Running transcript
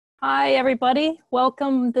Hi, everybody.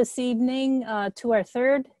 Welcome this evening to our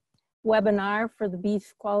third webinar for the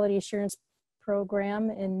Beef Quality Assurance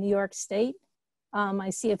Program in New York State.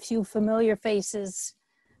 I see a few familiar faces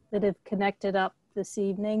that have connected up this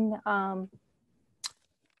evening.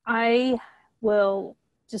 I will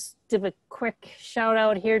just give a quick shout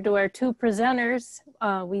out here to our two presenters.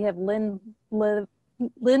 We have Lynn Bliven,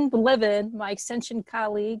 my extension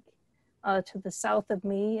colleague to the south of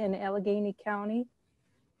me in Allegany County.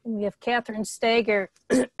 And we have Katherine Staiger,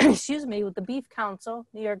 excuse me, with the Beef Council,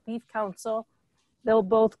 New York Beef Council. They'll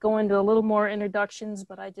both go into a little more introductions,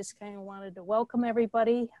 but I just kind of wanted to welcome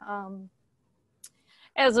everybody.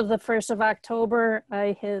 As of the 1st of October,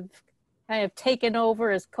 I have taken over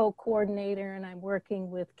as co-coordinator, and I'm working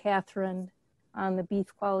with Katherine on the Beef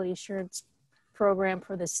Quality Assurance Program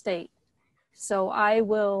for the state. So I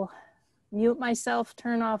will mute myself,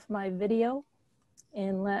 turn off my video,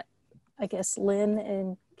 and let, I guess, Lynn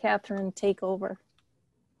and Katherine take over.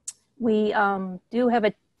 We do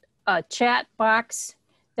have a chat box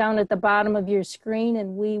down at the bottom of your screen,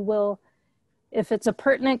 and we will, if it's a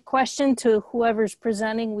pertinent question to whoever's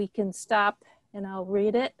presenting, we can stop and I'll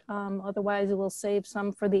read it. Otherwise, we'll save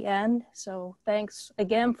some for the end. So thanks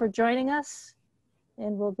again for joining us,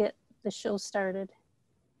 and we'll get the show started.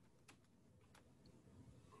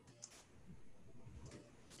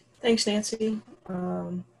 Thanks, Nancy.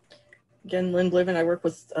 Again, Lynn Bliven. I work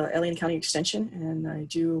with Allegany County Extension, and I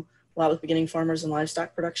do a lot with beginning farmers and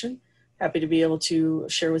livestock production. Happy to be able to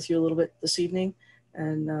share with you a little bit this evening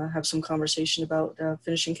and have some conversation about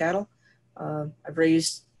finishing cattle. I've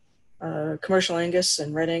raised commercial Angus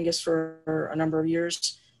and red Angus for a number of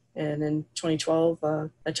years. And in 2012,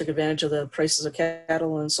 I took advantage of the prices of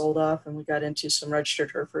cattle and sold off, and we got into some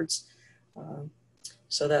registered Herefords.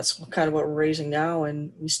 So that's kind of what we're raising now,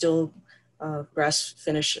 and we still grass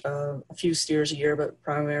finish a few steers a year, but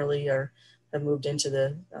primarily have moved into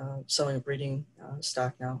the selling of breeding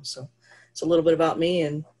stock now. So it's a little bit about me,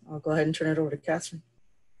 and I'll go ahead and turn it over to Katherine.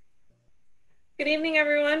 Good evening,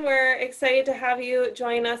 everyone. We're excited to have you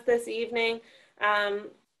join us this evening.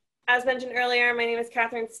 As mentioned earlier, my name is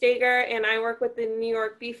Katherine Staiger, and I work with the New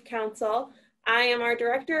York Beef Council. I am our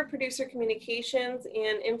Director of Producer Communications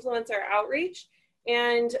and Influencer Outreach.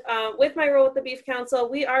 And with my role with the Beef Council,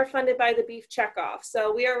 we are funded by the Beef Checkoff.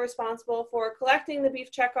 So we are responsible for collecting the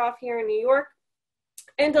Beef Checkoff here in New York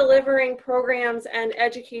and delivering programs and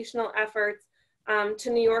educational efforts to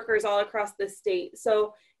New Yorkers all across the state.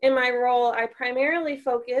 So in my role, I primarily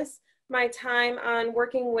focus my time on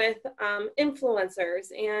working with influencers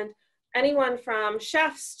and anyone from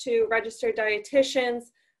chefs to registered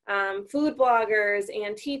dietitians, food bloggers,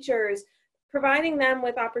 and teachers, providing them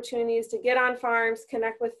with opportunities to get on farms,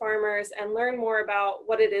 connect with farmers, and learn more about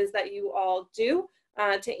what it is that you all do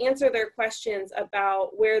to answer their questions about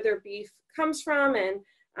where their beef comes from and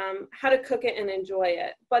how to cook it and enjoy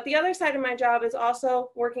it. But the other side of my job is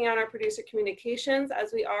also working on our producer communications,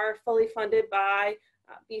 as we are fully funded by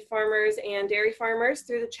beef farmers and dairy farmers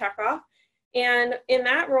through the checkoff. And in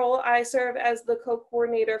that role, I serve as the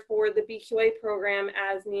co-coordinator for the BQA program,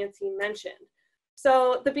 as Nancy mentioned.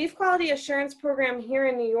 So the Beef Quality Assurance Program here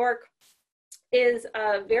in New York is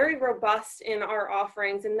very robust in our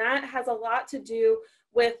offerings, and that has a lot to do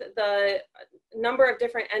with the number of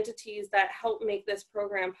different entities that help make this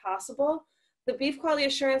program possible. The Beef Quality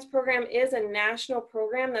Assurance Program is a national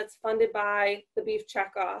program that's funded by the Beef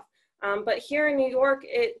Checkoff. But here in New York,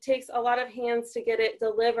 it takes a lot of hands to get it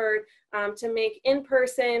delivered to make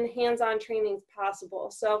in-person, hands-on trainings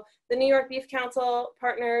possible. So the New York Beef Council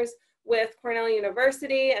partners with Cornell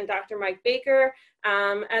University and Dr. Mike Baker,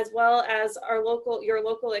 as well as your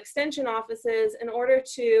local extension offices, in order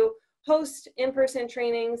to host in-person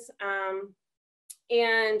trainings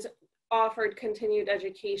and offered continued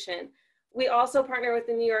education. We also partner with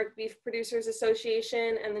the New York Beef Producers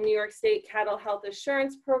Association and the New York State Cattle Health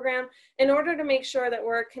Assurance Program in order to make sure that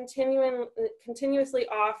we're continuously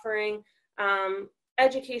offering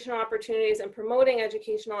educational opportunities and promoting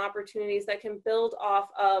educational opportunities that can build off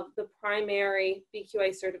of the primary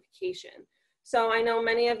BQA certification. So I know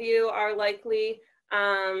many of you are likely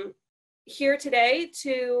here today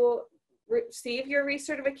to receive your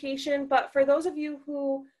recertification, but for those of you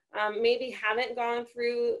who maybe haven't gone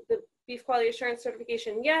through the Beef Quality Assurance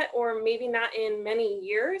certification yet, or maybe not in many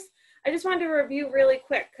years, I just wanted to review really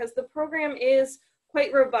quick, because the program is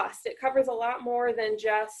quite robust. It covers a lot more than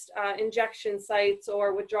just injection sites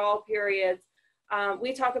or withdrawal periods.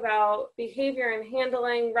 We talk about behavior and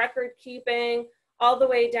handling, record keeping, all the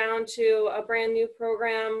way down to a brand new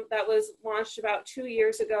program that was launched about 2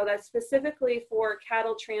 years ago that's specifically for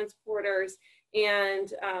cattle transporters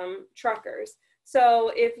and truckers.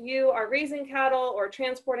 So if you are raising cattle or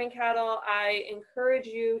transporting cattle, I encourage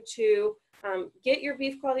you to get your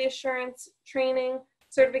beef quality assurance training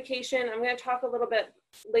certification. I'm going to talk a little bit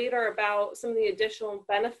later about some of the additional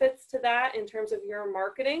benefits to that in terms of your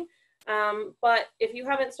marketing. But if you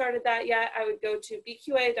haven't started that yet, I would go to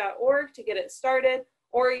bqa.org to get it started,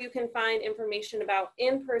 or you can find information about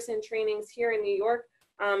in-person trainings here in New York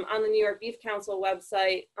on the New York Beef Council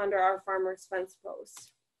website under our Farmers Fence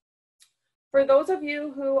post. For those of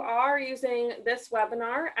you who are using this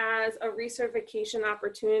webinar as a recertification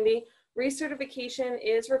opportunity, recertification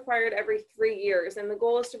is required every 3 years, and the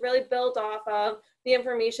goal is to really build off of the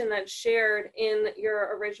information that's shared in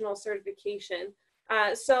your original certification.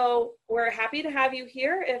 So we're happy to have you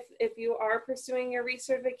here if you are pursuing your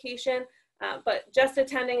recertification, but just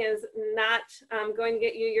attending is not going to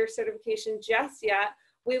get you your certification just yet.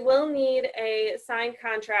 We will need a signed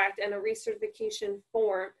contract and a recertification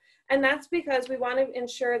form. And that's because we want to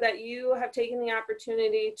ensure that you have taken the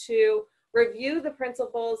opportunity to review the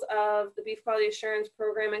principles of the Beef Quality Assurance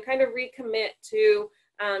Program and kind of recommit to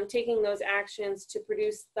taking those actions to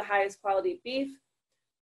produce the highest quality beef.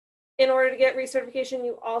 In order to get recertification,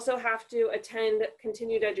 you also have to attend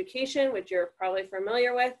continued education, which you're probably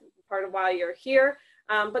familiar with, part of why you're here.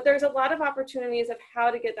 But there's a lot of opportunities of how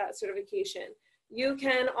to get that certification. You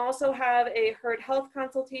can also have a herd health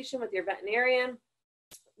consultation with your veterinarian.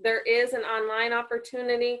 There is an online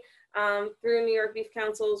opportunity through New York Beef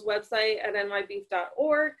Council's website at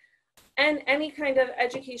nybeef.org, and any kind of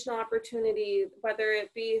educational opportunity, whether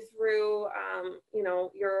it be through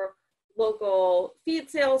your local feed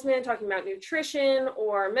salesman talking about nutrition,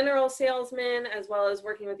 or mineral salesman, as well as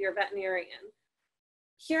working with your veterinarian.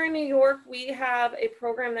 Here in New York, we have a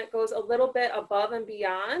program that goes a little bit above and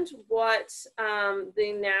beyond what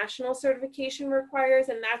the national certification requires,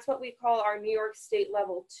 and that's what we call our New York State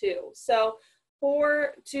Level 2. So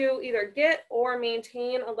to either get or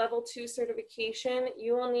maintain a Level 2 certification,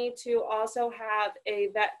 you will need to also have a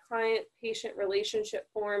vet client patient relationship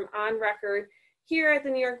form on record here at the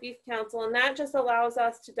New York Beef Council, and that just allows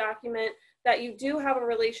us to document that you do have a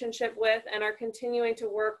relationship with and are continuing to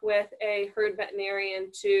work with a herd veterinarian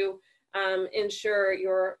to ensure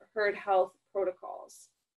your herd health protocols.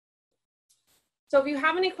 So if you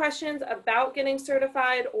have any questions about getting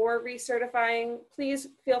certified or recertifying, please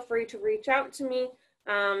feel free to reach out to me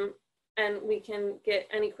and we can get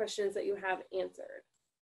any questions that you have answered.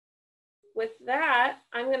 With that,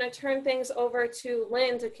 I'm going to turn things over to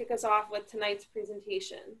Lynn to kick us off with tonight's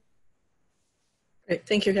presentation. Great,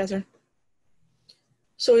 thank you, Katherine.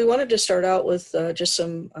 So we wanted to start out with just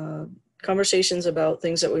some conversations about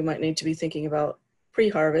things that we might need to be thinking about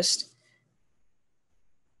pre-harvest.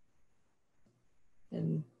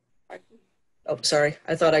 And oh, sorry,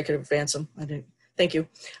 I thought I could advance them. I didn't. Thank you.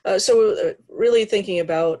 So really thinking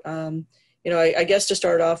about, I guess to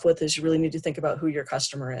start off with is you really need to think about who your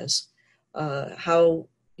customer is. How,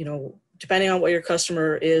 depending on what your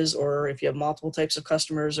customer is, or if you have multiple types of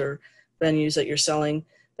customers or venues that you're selling,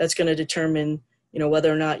 that's going to determine,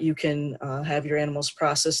 whether or not you can have your animals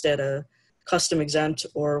processed at a custom exempt,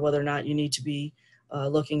 or whether or not you need to be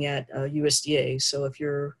looking at USDA. So if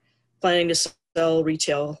you're planning to sell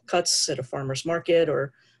retail cuts at a farmer's market,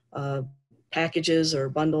 or packages or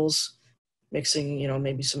bundles, mixing,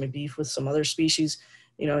 maybe some beef with some other species,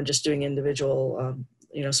 and just doing individual,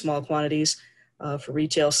 small quantities for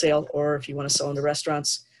retail sale, or if you want to sell into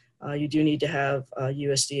restaurants, you do need to have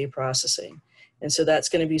USDA processing. And so that's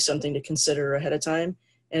going to be something to consider ahead of time,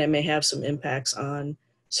 and it may have some impacts on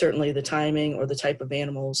certainly the timing or the type of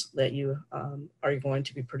animals that you are going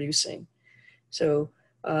to be producing. So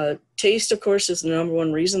taste, of course, is the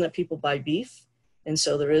 #1 reason that people buy beef. And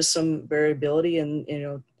so there is some variability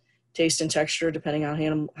in, taste and texture depending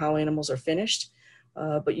on how animals are finished.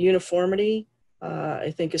 But uniformity,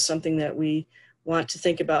 I think, is something that we want to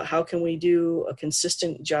think about. How can we do a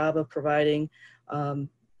consistent job of providing,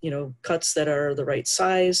 cuts that are the right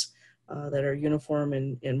size, that are uniform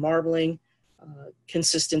in marbling.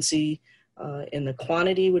 Consistency in the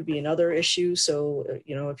quantity would be another issue. So,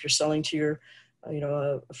 if you're selling to your,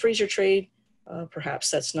 a freezer trade, perhaps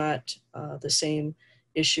that's not the same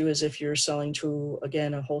issue as if you're selling to,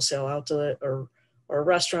 again, a wholesale outlet or a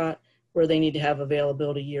restaurant where they need to have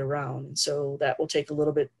availability year round. And so that will take a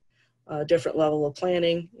little bit different level of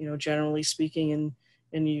planning. Generally speaking,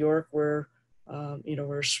 in New York, we're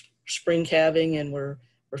spring calving and we're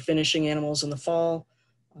finishing animals in the fall.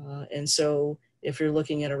 And so if you're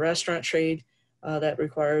looking at a restaurant trade, that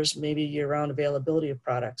requires maybe year-round availability of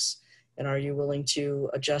products. And are you willing to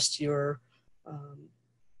adjust your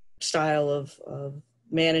style of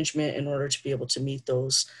management in order to be able to meet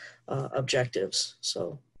those objectives.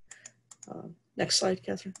 So next slide,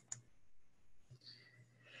 Catherine.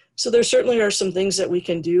 So there certainly are some things that we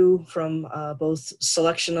can do from both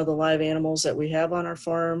selection of the live animals that we have on our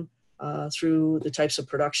farm through the types of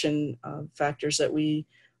production factors that we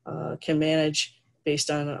can manage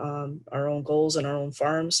based on our own goals and our own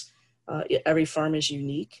farms. Every farm is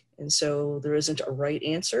unique, and so there isn't a right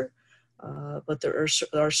answer, but there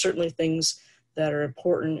are certainly things that are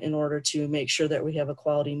important in order to make sure that we have a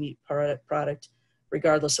quality meat product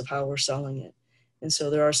regardless of how we're selling it. And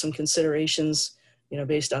so there are some considerations,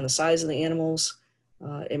 based on the size of the animals.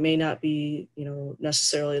 It may not be,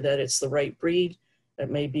 necessarily that it's the right breed. It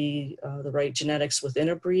may be the right genetics within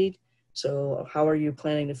a breed. So how are you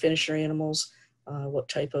planning to finish your animals? What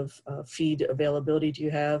type of feed availability do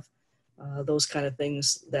you have? Those kind of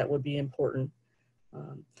things that would be important.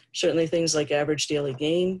 Certainly things like average daily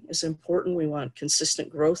gain is important. We want consistent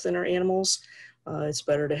growth in our animals. It's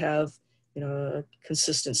better to have, a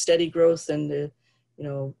consistent steady growth than to,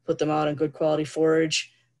 put them out on good quality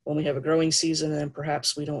forage when we have a growing season, and then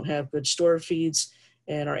perhaps we don't have good store feeds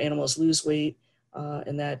and our animals lose weight,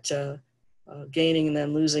 and that gaining and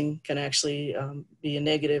then losing can actually be a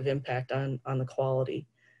negative impact on the quality.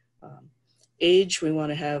 Age, we want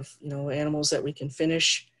to have, animals that we can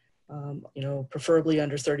finish, preferably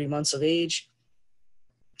under 30 months of age,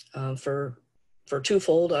 for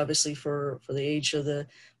twofold, obviously for the age of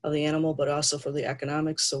the animal, but also for the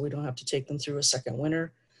economics, so we don't have to take them through a second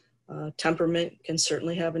winter. Temperament can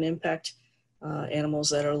certainly have an impact. Animals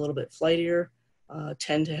that are a little bit flightier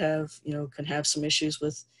tend to have, can have some issues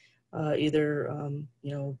with either,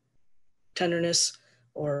 tenderness,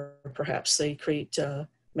 or perhaps they create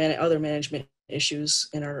other management issues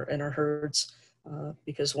in our herds,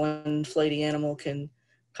 because one flighty animal can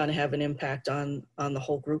kind of have an impact on the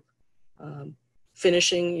whole group.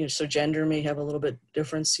 Finishing, so gender may have a little bit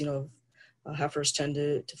difference. Heifers tend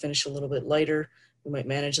to finish a little bit lighter. We might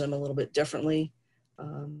manage them a little bit differently.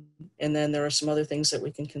 And then there are some other things that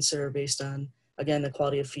we can consider based on, again, the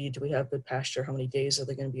quality of feed. Do we have good pasture? How many days are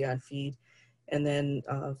they going to be on feed? And then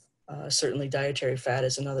certainly dietary fat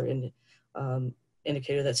is another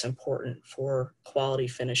indicator that's important for quality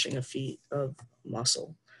finishing of feed, of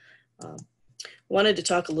muscle. Wanted to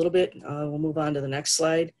talk a little bit, we'll move on to the next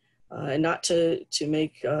slide, and not to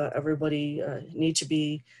make everybody need to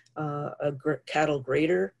be a cattle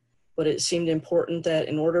grader, but it seemed important that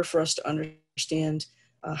in order for us to understand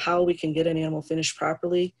how we can get an animal finished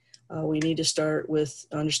properly, we need to start with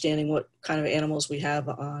understanding what kind of animals we have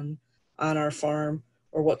on our farm,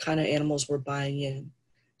 or what kind of animals we're buying in.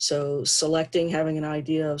 So selecting, having an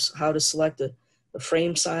idea of how to select the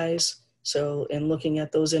frame size. So in looking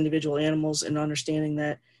at those individual animals and understanding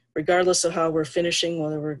that regardless of how we're finishing,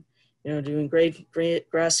 whether we're doing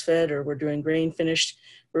grass-fed or we're doing grain finished,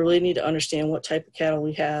 we really need to understand what type of cattle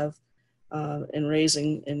we have and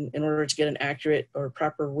raising in order to get an accurate or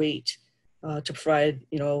proper weight to provide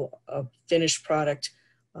a finished product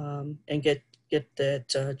and get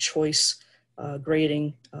that choice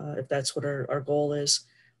grading if that's what our goal is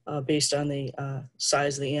based on the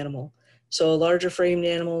size of the animal. So larger framed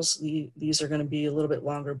animals, these are going to be a little bit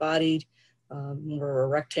longer bodied, more a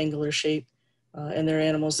rectangular shape, and they're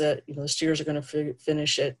animals that the steers are going to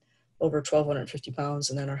finish at over 1,250 pounds,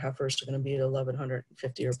 and then our heifers are going to be at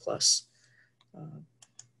 1,150 or plus.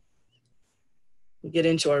 We get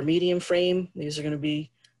into our medium frame. These are going to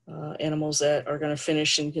be animals that are going to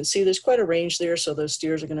finish, and you can see there's quite a range there. So those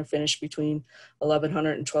steers are going to finish between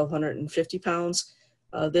 1,100 and 1,250 pounds.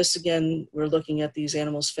 This again, we're looking at these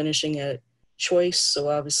animals finishing at choice. So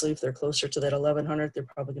obviously if they're closer to that 1,100, they're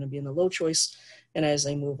probably going to be in the low choice. And as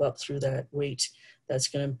they move up through that weight, that's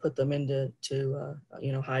going to put them into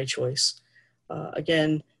high choice.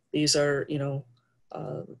 Again, these are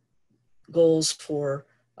goals for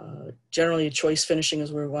generally choice finishing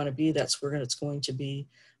is where we want to be. That's where it's going to be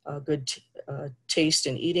a good taste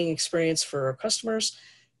and eating experience for our customers.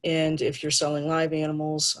 And if you're selling live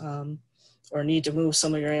animals or need to move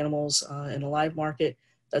some of your animals in a live market,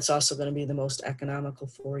 that's also going to be the most economical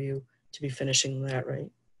for you to be finishing that right.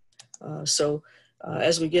 So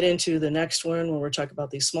as we get into the next one, when we're talking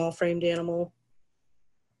about these small framed animal,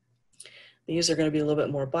 these are going to be a little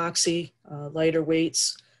bit more boxy, lighter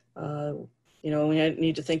weights. We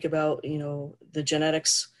need to think about, the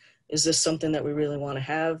genetics. Is this something that we really want to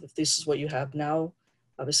have? If this is what you have now,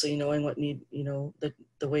 obviously knowing what the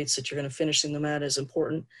weights that you're going to finishing them at is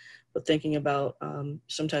important. But thinking about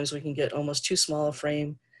sometimes we can get almost too small a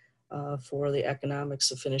frame for the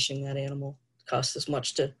economics of finishing that animal. It costs as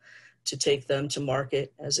much to take them to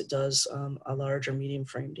market as it does a large or medium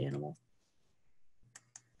framed animal.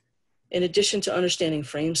 In addition to understanding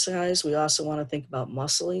frame size, we also want to think about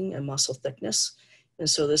muscling and muscle thickness. And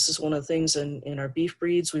so this is one of the things in our beef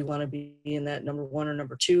breeds, we want to be in that number 1 or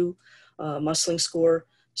number 2 muscling score.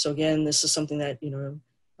 So again, this is something that,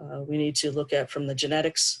 we need to look at from the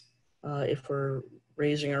genetics. If we're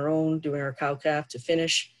raising our own, doing our cow-calf to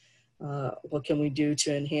finish, what can we do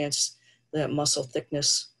to enhance that muscle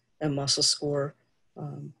thickness and muscle score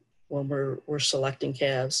when we're selecting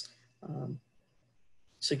calves.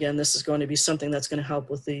 So again, this is going to be something that's going to help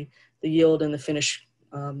with the yield and the finish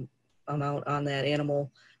amount on that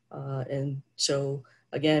animal. And so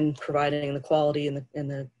again, providing the quality and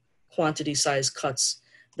the quantity size cuts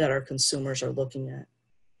that our consumers are looking at.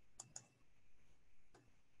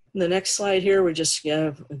 In the next slide here, we just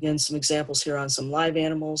have, again, some examples here on some live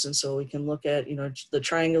animals. And so we can look at, the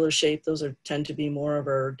triangular shape. Those tend to be more of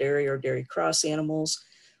our dairy or dairy cross animals.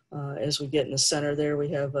 As we get in the center there, we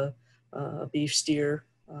have a beef steer.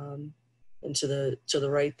 And to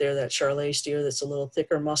the right there, that Charolais steer that's a little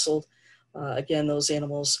thicker muscled. Again, those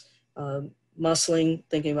animals, muscling,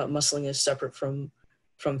 thinking about muscling is separate from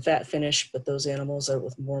fat finish, but those animals that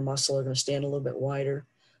with more muscle are going to stand a little bit wider.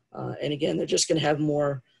 And again, they're just going to have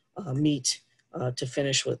more meat to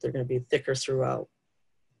finish with. They're going to be thicker throughout.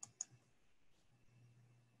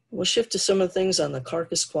 We'll shift to some of the things on the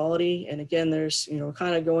carcass quality. And again, there's,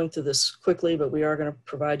 kind of going through this quickly, but we are going to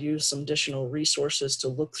provide you some additional resources to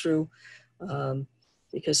look through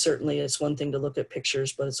because certainly it's one thing to look at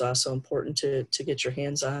pictures, but it's also important to get your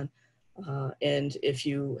hands on. And if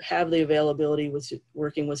you have the availability with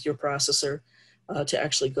working with your processor to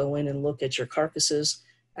actually go in and look at your carcasses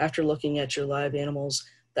after looking at your live animals,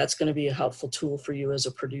 that's going to be a helpful tool for you as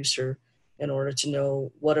a producer in order to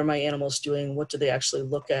know what are my animals doing, what do they actually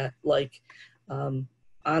look at like on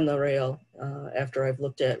the rail after I've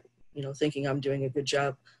looked at, thinking I'm doing a good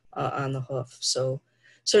job on the hoof. So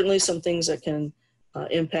certainly some things that can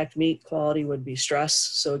impact meat quality would be stress.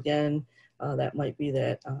 So again, that might be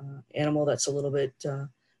that animal that's a little bit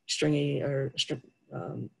stringy or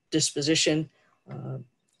disposition,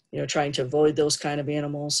 trying to avoid those kind of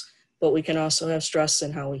animals. But we can also have stress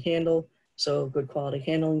in how we handle. So good quality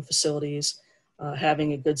handling facilities,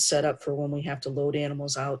 having a good setup for when we have to load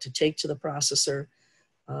animals out to take to the processor,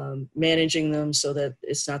 managing them so that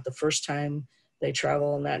it's not the first time they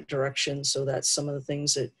travel in that direction. So that's some of the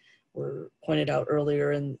things that were pointed out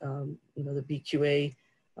earlier in the BQA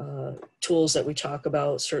tools that we talk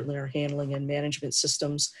about, certainly our handling and management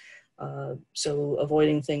systems. So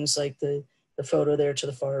avoiding things like the photo there to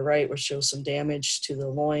the far right, which shows some damage to the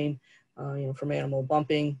loin, from animal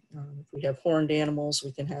bumping. If we have horned animals,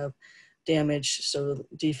 we can have damage, so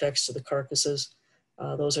defects to the carcasses.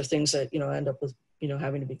 Those are things that, end up with,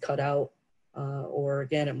 having to be cut out. Or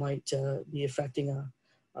again, it might be affecting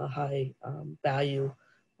a high value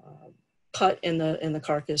cut in the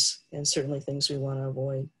carcass, and certainly things we want to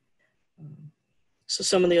avoid. So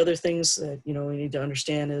some of the other things that, we need to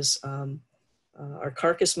understand is our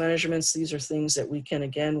carcass measurements. These are things that we can,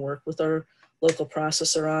 again, work with our local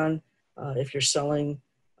processor on. If you're selling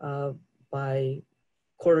by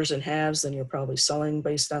quarters and halves, then you're probably selling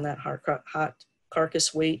based on that hot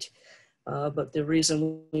carcass weight. But the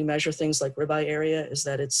reason we measure things like ribeye area is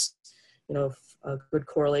that it's, a good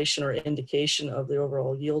correlation or indication of the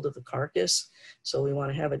overall yield of the carcass. So we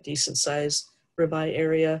want to have a decent size ribeye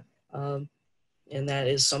area. And that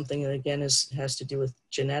is something that, again, has to do with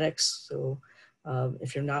genetics. So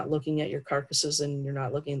if you're not looking at your carcasses and you're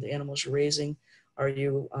not looking at the animals you're raising, are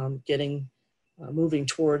you moving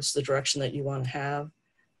towards the direction that you want to have?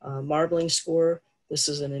 Marbling score, this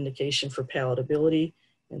is an indication for palatability.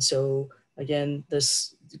 And so again,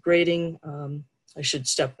 this grading, I should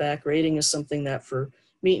step back. Grading is something that for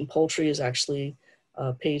meat and poultry is actually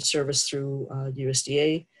paid service through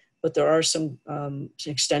USDA, but there are some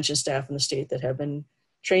extension staff in the state that have been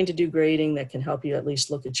trained to do grading that can help you at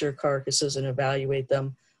least look at your carcasses and evaluate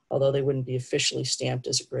them, although they wouldn't be officially stamped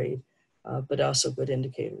as a grade, but also good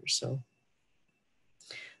indicators. So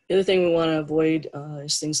the other thing we want to avoid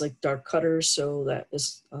is things like dark cutters. So that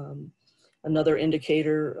is another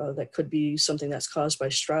indicator that could be something that's caused by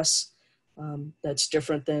stress. That's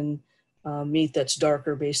different than meat that's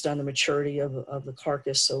darker based on the maturity of the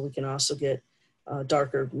carcass. So we can also get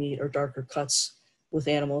darker meat or darker cuts with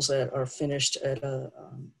animals that are finished at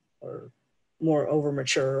or more over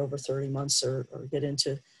mature, over 30 months, or get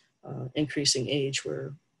into increasing age,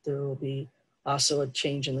 where there will be also a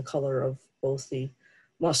change in the color of both the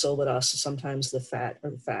muscle, but also sometimes the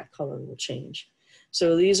fat color will change.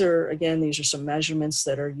 So these are some measurements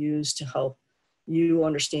that are used to help you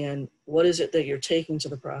understand what is it that you're taking to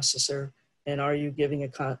the processor, and are you giving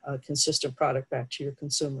a consistent product back to your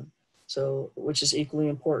consumer. So, which is equally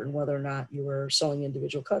important whether or not you are selling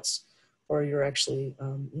individual cuts or you're actually,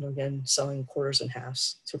 you know, again, selling quarters and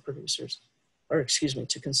halves to producers, or excuse me,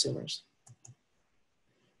 to consumers.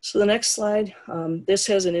 So the next slide, this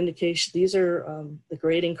has an indication. These are the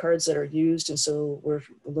grading cards that are used. And so we're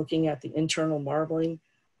looking at the internal marbling.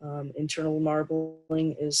 Internal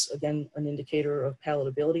marbling is, again, an indicator of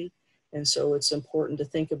palatability. And so it's important to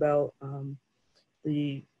think about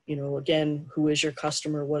the, you know, again, who is your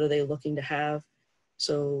customer? What are they looking to have?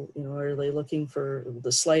 So, you know, are they looking for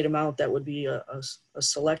the slight amount that would be a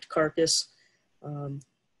select carcass,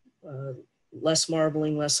 less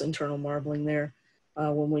marbling, less internal marbling there.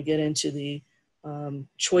 When we get into the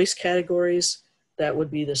choice categories, that would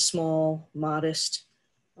be the small, modest,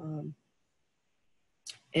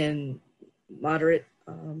 and moderate.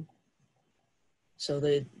 So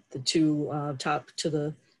the two top to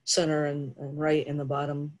the center and right and the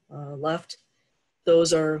bottom left,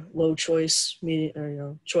 those are low choice, medium, or, you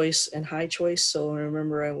know, choice and high choice. So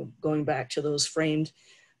remember, I'm going back to those framed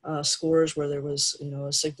scores where there was, you know,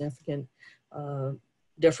 a significant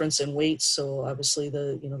difference in weights. So obviously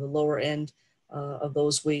the, you know, the lower end of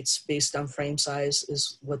those weights based on frame size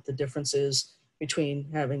is what the difference is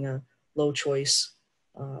between having a low choice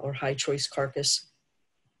or high choice carcass.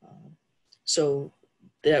 So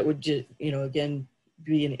that would, you know, again,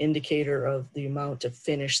 be an indicator of the amount of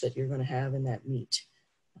finish that you're going to have in that meat.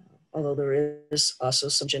 Although there is also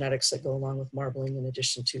some genetics that go along with marbling in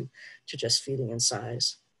addition to just feeding and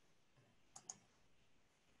size.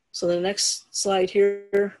 So the next slide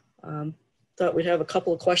here, thought we'd have a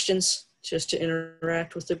couple of questions just to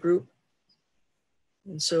interact with the group.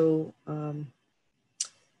 And so,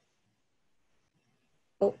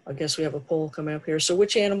 oh, I guess we have a poll coming up here. So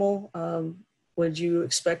which animal would you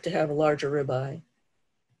expect to have a larger ribeye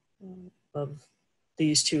of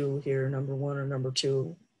these two here, number one or number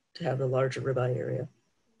two, to have the larger ribeye area,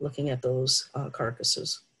 looking at those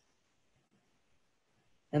carcasses?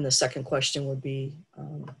 And the second question would be,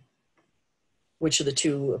 which of the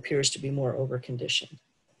two appears to be more overconditioned?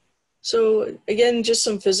 So again, just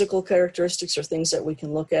some physical characteristics or things that we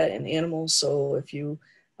can look at in animals. So if you,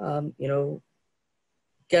 you know,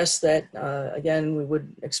 guess that, again, we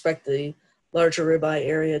would expect the larger ribeye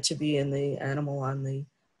area to be in the animal on the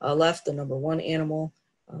left, the number one animal.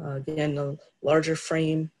 Again, the larger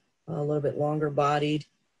frame, a little bit longer bodied,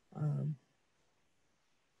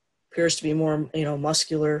 appears to be more, you know,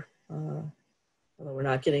 muscular. Although we're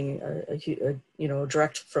not getting a you know,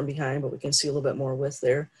 direct from behind, but we can see a little bit more width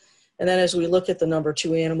there. And then as we look at the number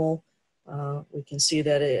two animal, we can see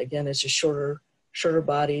that it, again, is just shorter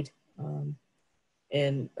bodied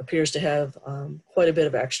and appears to have quite a bit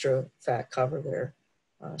of extra fat cover there.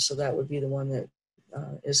 So that would be the one that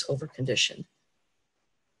is overconditioned.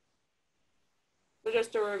 So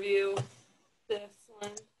just to review this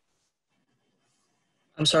one.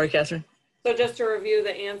 I'm sorry, Catherine? So just to review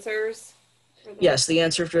the answers. Yes, the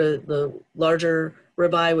answer for the larger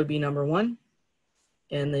ribeye would be number one,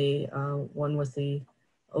 and the one with the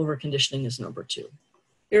overconditioning is number two.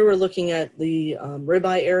 Here we're looking at the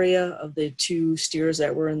ribeye area of the two steers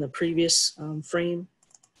that were in the previous frame,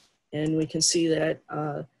 and we can see that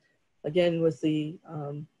again with the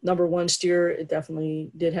number one steer, it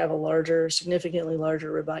definitely did have a larger, significantly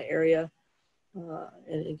larger ribeye area,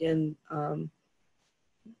 and again,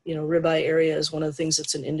 you know, ribeye area is one of the things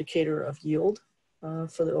that's an indicator of yield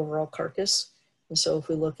for the overall carcass. And so if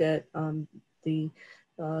we look at the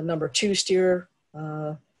number two steer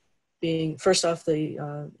being, first off,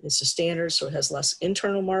 it's a standard, so it has less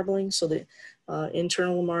internal marbling. So the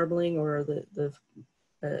internal marbling, or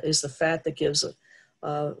is the fat that gives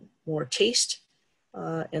more taste.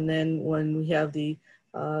 And then when we have the,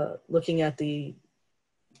 looking at the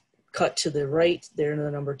cut to the right there in the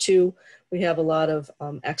number two, we have a lot of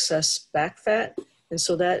excess back fat. And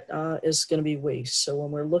so that is going to be waste. So when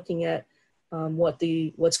we're looking at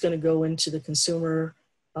what's going to go into the consumer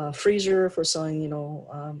freezer for selling, you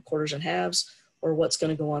know, quarters and halves, or what's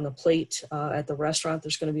going to go on the plate at the restaurant,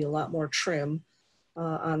 there's going to be a lot more trim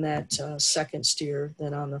on that second steer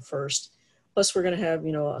than on the first. Plus we're going to have,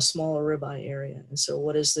 you know, a smaller ribeye area. And so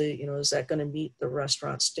what is the, you know, is that going to meet the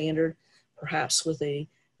restaurant standard? Perhaps with a,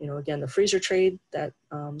 you know, again, the freezer trade, that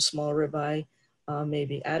small ribeye may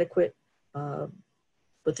be adequate.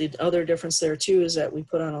 But the other difference there too is that we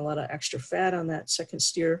put on a lot of extra fat on that second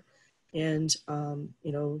steer, and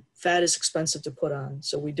you know, fat is expensive to put on.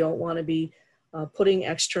 So we don't want to be putting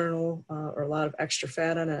external or a lot of extra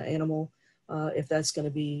fat on an animal if that's going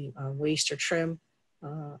to be waste or trim,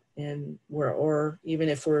 or even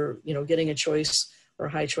if we're, you know, getting a choice or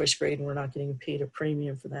a high choice grade and we're not getting paid a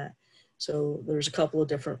premium for that. So there's a couple of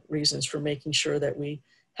different reasons for making sure that we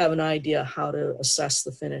have an idea how to assess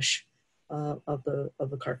the finish of the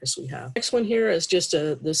carcass we have. Next one here is just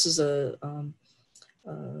this is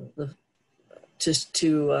just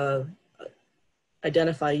to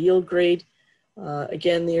identify yield grade.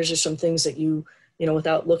 Again, these are some things that you know,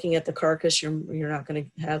 without looking at the carcass, you're not going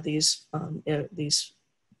to have these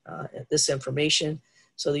this information.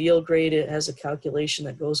 So the yield grade, it has a calculation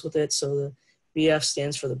that goes with it. So the BF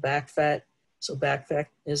stands for the back fat. So back fat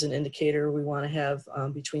is an indicator. We want to have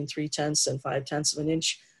between 0.3 and 0.5 of an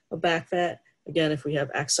inch of back fat. Again, if we have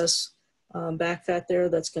excess back fat there,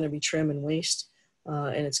 that's going to be trim and waste,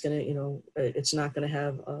 and it's going to, you know, it's not going to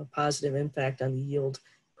have a positive impact on the yield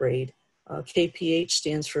grade. KPH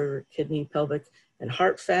stands for kidney, pelvic, and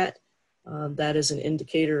heart fat. That is an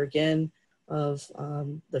indicator again of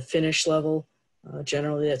the finish level.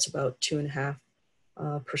 Generally, that's about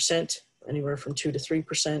 2.5%, anywhere from 2 to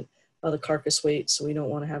 3% of the carcass weight. So we don't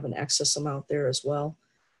want to have an excess amount there as well.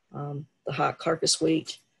 The hot carcass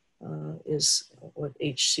weight is what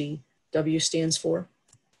HCW stands for.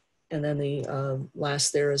 And then the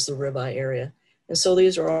last there is the ribeye area. And so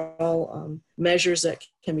these are all measures that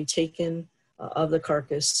can be taken of the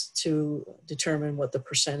carcass to determine what the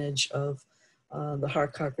percentage of the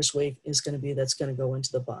hard carcass weight is going to be that's going to go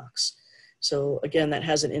into the box. So again, that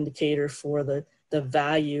has an indicator for the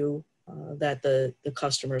value that the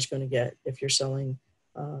customer is going to get if you're selling,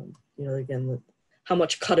 you know, again, how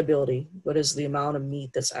much cutability, what is the amount of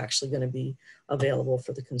meat that's actually going to be available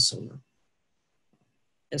for the consumer.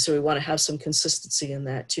 And so we want to have some consistency in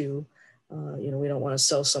that too. You know, we don't want to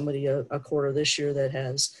sell somebody a quarter this year that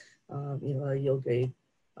has, you know, a yield grade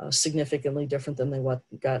significantly different than they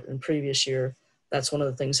got in previous year. That's one of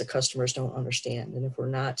the things that customers don't understand. And if we're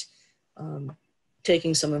not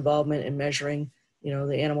taking some involvement in measuring, you know,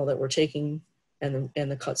 the animal that we're taking and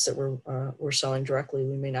the cuts that we're selling directly,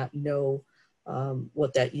 we may not know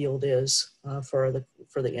what that yield is for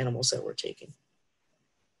the animals that we're taking.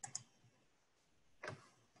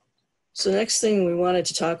 So the next thing we wanted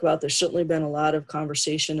to talk about, there's certainly been a lot of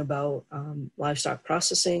conversation about livestock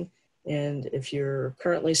processing. And if you're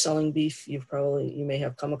currently selling beef, you may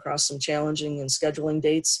have come across some challenging and scheduling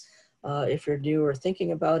dates. If you're new or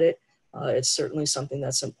thinking about it, it's certainly something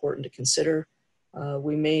that's important to consider.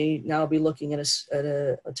 We may now be looking at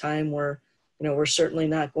a time where, you know, we're certainly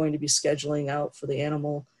not going to be scheduling out for the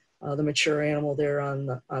animal, the mature animal there on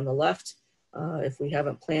the left. If we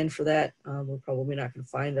haven't planned for that, we're probably not going to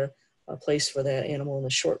find a place for that animal in the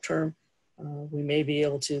short term. We may be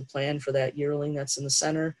able to plan for that yearling that's in the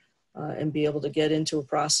center and be able to get into a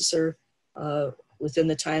processor within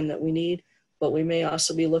the time that we need. But we may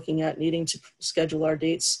also be looking at needing to schedule our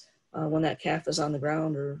dates when that calf is on the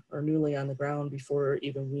ground or newly on the ground before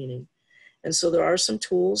even weaning. And so there are some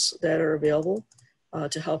tools that are available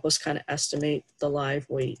to help us kind of estimate the live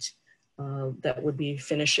weight that would be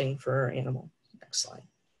finishing for our animal. Next slide.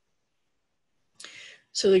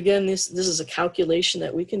 So again, this is a calculation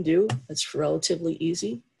that we can do. It's relatively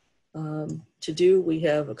easy to do. We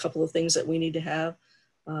have a couple of things that we need to have.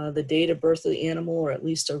 The date of birth of the animal, or at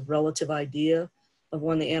least a relative idea of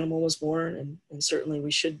when the animal was born. And certainly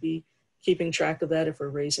we should be keeping track of that if we're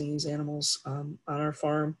raising these animals on our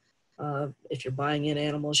farm. If you're buying in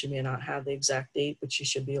animals, you may not have the exact date, but you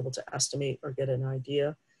should be able to estimate or get an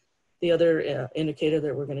idea. The other indicator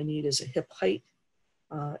that we're going to need is a hip height.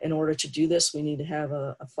 In order to do this, we need to have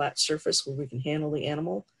a flat surface where we can handle the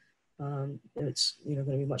animal. It's going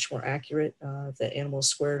to be much more accurate if the animal is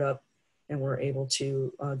squared up and we're able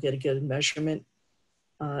to get a good measurement.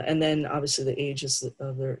 And then obviously the age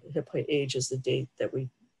of their hip height age is the date that we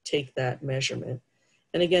take that measurement.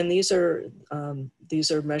 And again, these are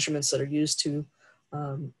measurements that are used to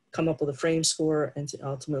come up with a frame score and to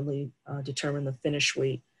ultimately determine the finish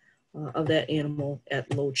weight of that animal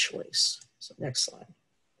at low choice. So next slide.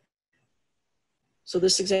 So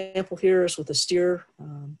this example here is with a steer,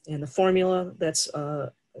 and the formula that's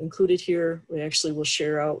included here, we actually will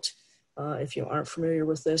share out if you aren't familiar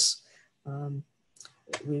with this.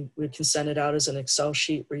 We can send it out as an Excel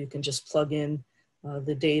sheet where you can just plug in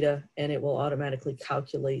the data and it will automatically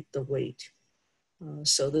calculate the weight.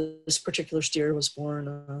 So this particular steer was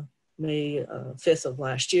born May 5th of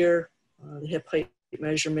last year. The hip height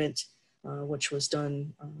measurement, which was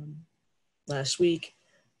done last week,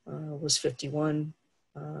 was 51.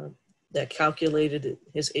 That calculated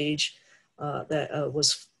his age, that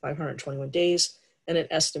was 521 days, and it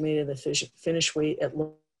estimated the finish weight at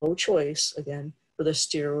low choice, again, for the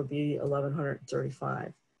steer would be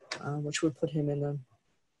 1,135, which would put him in the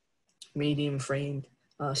medium framed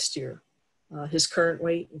steer. His current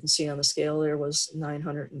weight, you can see on the scale there, was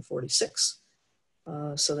 946.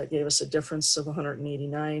 So that gave us a difference of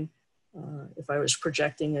 189. If I was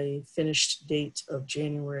projecting a finished date of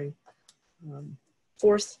January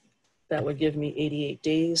 4th, that would give me 88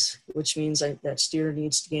 days, which means that steer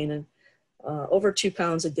needs to gain over 2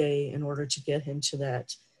 pounds a day in order to get him to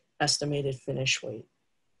that estimated finish weight.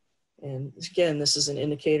 And again, this is an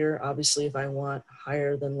indicator. Obviously, if I want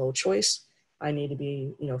higher than low choice, I need to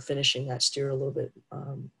be, finishing that steer a little bit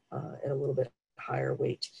at a little bit higher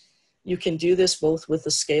weight. You can do this both with the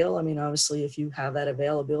scale. I mean, obviously, if you have that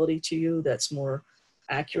availability to you, that's more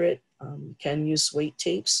accurate. You can use weight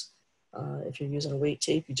tapes. If you're using a weight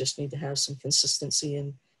tape, you just need to have some consistency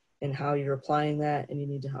in how you're applying that, and you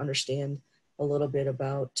need to understand a little bit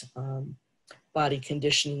about body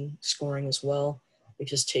conditioning scoring as well,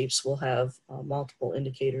 because tapes will have multiple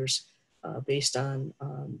indicators based on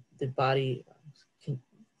the body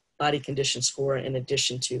condition score in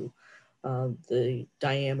addition to the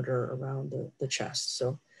diameter around the chest.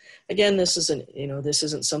 So again, this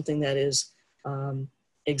isn't something that is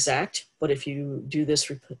exact, but if you do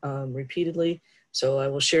this repeatedly, so I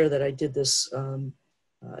will share that I did this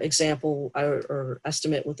example or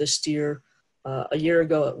estimate with this steer a year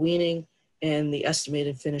ago at weaning, and the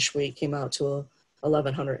estimated finish weight came out to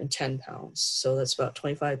 1,110 pounds. So that's about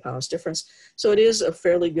 25 pounds difference. So it is a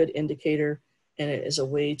fairly good indicator, and it is a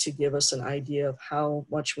way to give us an idea of how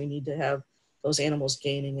much we need to have those animals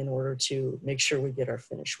gaining in order to make sure we get our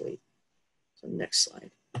finish weight. So next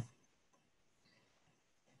slide.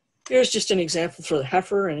 Here's just an example for the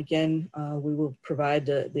heifer. And again, we will provide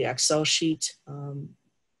the Excel sheet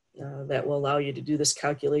that will allow you to do this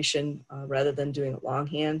calculation rather than doing it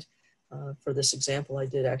longhand. For this example, I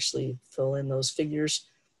did actually fill in those figures.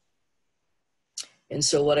 And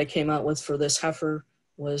so what I came out with for this heifer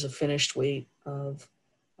was a finished weight of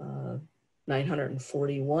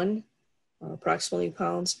 941 approximately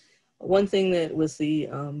pounds. One thing that with the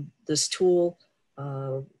this tool,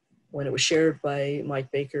 when it was shared by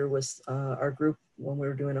Mike Baker with our group when we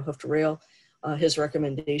were doing a hoof to rail, his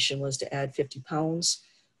recommendation was to add 50 pounds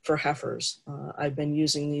for heifers. I've been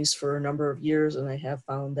using these for a number of years, and I have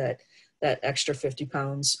found that that extra 50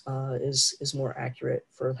 pounds is more accurate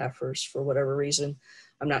for heifers for whatever reason.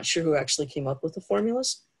 I'm not sure who actually came up with the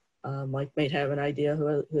formulas. Mike might have an idea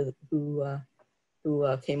who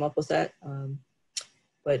came up with that,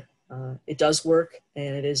 but it does work,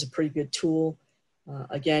 and it is a pretty good tool.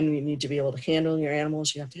 Again, you need to be able to handle your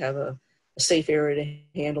animals. You have to have a safe area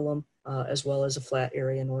to handle them, as well as a flat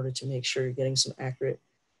area in order to make sure you're getting some accurate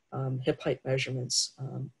hip height measurements.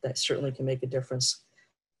 That certainly can make a difference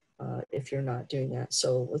if you're not doing that.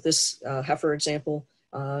 So with this heifer example,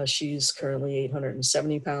 she's currently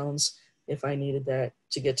 870 pounds. If I needed that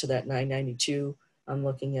to get to that 992, I'm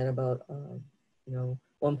looking at about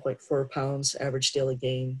 1.4 pounds average daily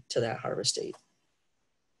gain to that harvest date.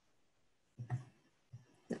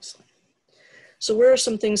 Next slide. So where are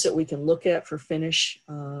some things that we can look at for finish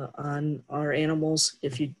on our animals?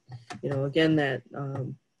 If again, that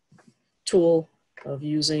tool of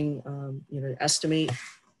using, estimate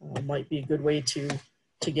might be a good way to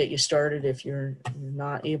get you started if you're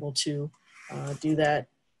not able to do that.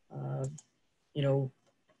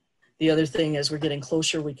 The other thing, as we're getting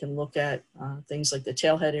closer, we can look at things like the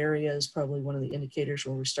tailhead area is probably one of the indicators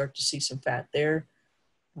where we start to see some fat there.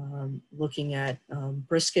 Looking at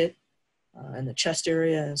brisket and the chest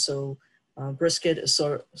area. And so brisket is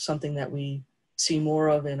something that we see more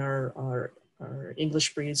of in our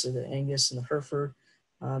English breeds, of the Angus and the Hereford.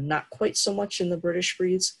 Not quite so much in the British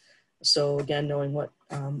breeds. So again, knowing what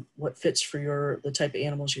fits for the type of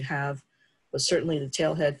animals you have, but certainly the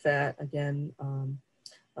tailhead fat, again,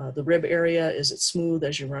 the rib area, is it smooth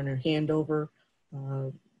as you run your hand over?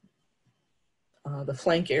 The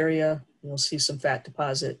flank area, you'll see some fat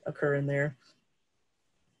deposit occur in there.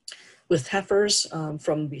 With heifers,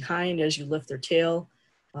 from behind as you lift their tail,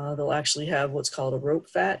 they'll actually have what's called a rope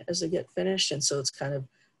fat as they get finished. And so it's kind of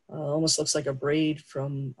almost looks like a braid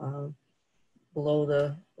from below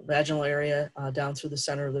the vaginal area down through the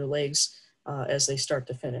center of their legs as they start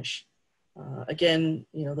to finish. Again,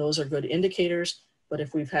 those are good indicators, but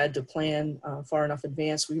if we've had to plan far enough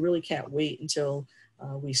advance, we really can't wait until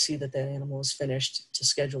we see that animal is finished to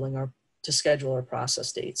schedule our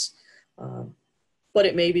process dates. But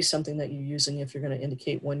it may be something that you're using if you're going to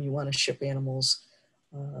indicate when you want to ship animals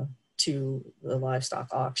to the livestock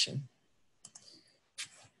auction.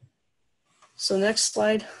 So next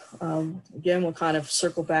slide, again, we'll kind of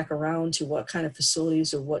circle back around to what kind of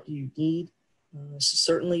facilities or what do you need. So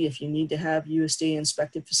certainly if you need to have USDA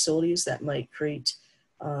inspected facilities, that might create,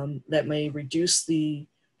 that may reduce the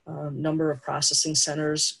number of processing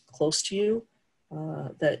centers close to you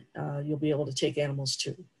that you'll be able to take animals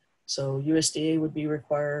to. So USDA would be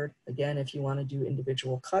required, again, if you want to do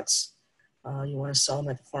individual cuts, you want to sell them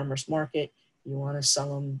at the farmer's market, you want to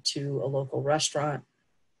sell them to a local restaurant,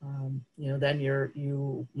 then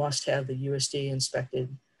you must have the USDA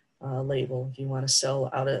inspected label if you want to sell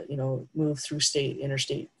out of, move through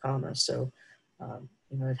interstate commerce. So,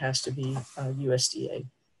 it has to be USDA.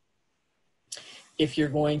 If you're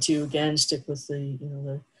going to, again, stick with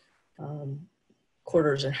the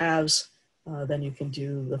quarters or halves, then you can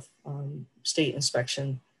do the state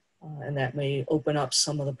inspection, and that may open up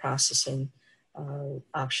some of the processing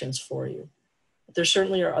options for you. But there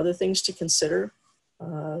certainly are other things to consider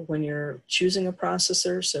when you're choosing a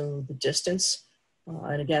processor. So the distance,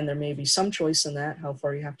 and again, there may be some choice in that, how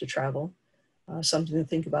far you have to travel. Something to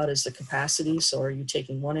think about is the capacity. So are you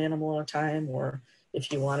taking one animal at a time, or if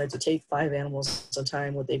you wanted to take 5 animals at a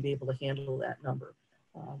time, would they be able to handle that number?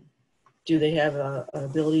 Do they have an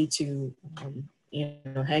ability to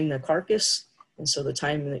hang the carcass? And so the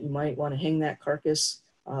time that you might want to hang that carcass,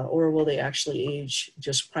 or will they actually age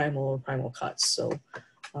just primal cuts? So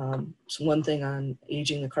one thing on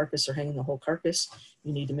aging the carcass or hanging the whole carcass,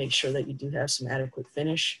 you need to make sure that you do have some adequate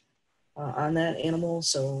finish on that animal.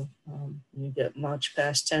 So you get much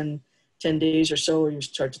past 10 days or so, or you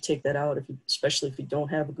start to take that out, especially if you don't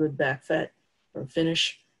have a good back fat or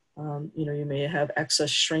finish. You may have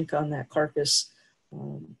excess shrink on that carcass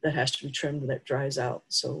that has to be trimmed, that dries out.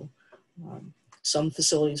 So some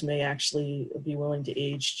facilities may actually be willing to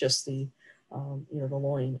age just the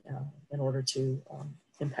loin in order to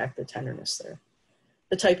impact the tenderness there.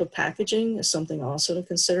 The type of packaging is something also to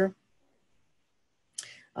consider.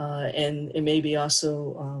 And it may be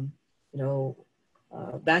also,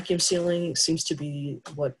 vacuum sealing seems to be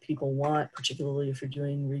what people want, particularly if you're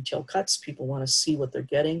doing retail cuts. People want to see what they're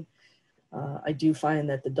getting. I do find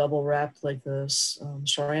that the double wrapped, like the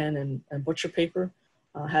saran and butcher paper,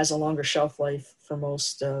 has a longer shelf life for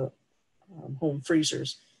most home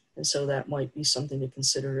freezers. And so that might be something to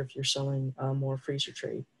consider if you're selling more freezer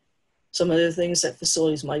trade. Some of the things that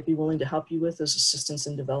facilities might be willing to help you with is assistance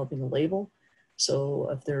in developing a label. So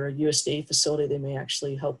if they're a USDA facility, they may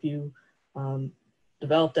actually help you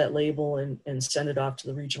develop that label and send it off to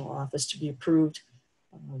the regional office to be approved.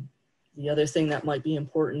 The other thing that might be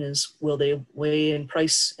important is, will they weigh in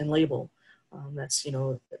price and label? That's,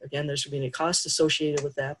 again, there's going to be a cost associated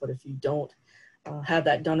with that, but if you don't have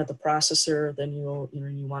that done at the processor, then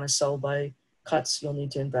you want to sell by cuts, you'll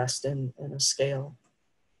need to invest in a scale.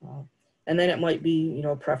 And then it might be,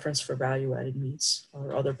 preference for value-added meats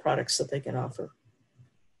or other products that they can offer.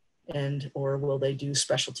 Or will they do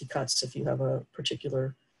specialty cuts if you have a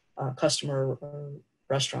particular customer or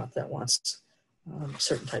restaurant that wants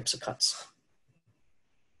certain types of cuts.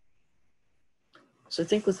 So I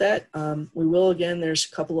think with that, we will, again, there's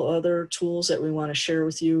a couple of other tools that we want to share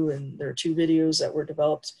with you, and there are 2 videos that were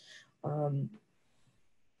developed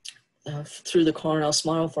through the Cornell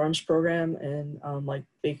Smile Farms program and Mike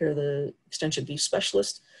Baker, the extension beef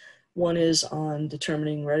specialist. One is on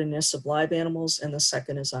determining readiness of live animals, and the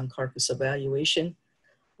second is on carcass evaluation.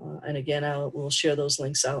 And again, we'll share those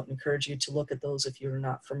links out and encourage you to look at those if you're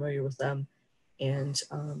not familiar with them. And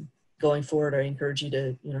going forward, I encourage you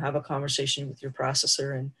to have a conversation with your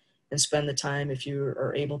processor and spend the time, if you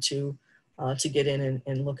are able to get in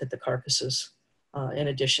and look at the carcasses in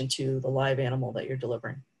addition to the live animal that you're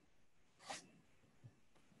delivering.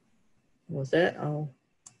 And with that, I'll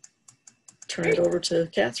turn it over to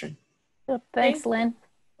Katherine. Thanks, Lynn.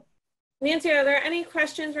 Nancy, are there any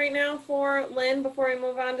questions right now for Lynn before we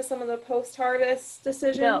move on to some of the post-harvest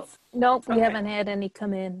decisions? Nope, we haven't had any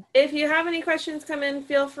come in. If you have any questions come in,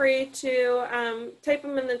 feel free to type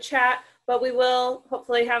them in the chat, but we will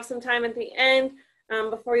hopefully have some time at the end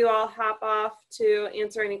before you all hop off to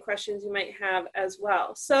answer any questions you might have as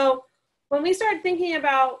well. So when we start thinking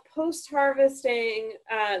about post-harvesting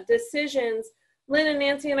decisions, Lynn and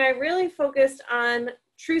Nancy and I really focused on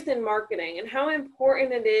truth in marketing and how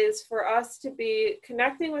important it is for us to be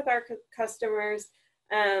connecting with our customers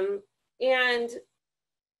and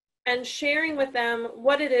sharing with them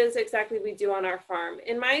what it is exactly we do on our farm.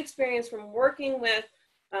 In my experience from working with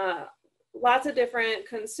lots of different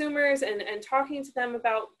consumers and talking to them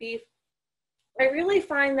about beef, I really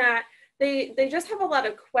find that they just have a lot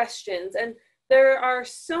of questions, and there are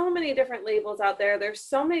so many different labels out there. There's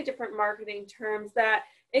so many different marketing terms that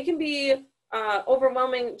it can be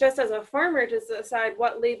overwhelming just as a farmer to decide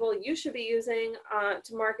what label you should be using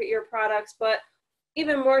to market your products, but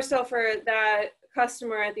even more so for that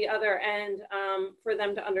customer at the other end for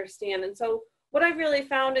them to understand. And so what I've really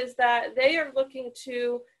found is that they are looking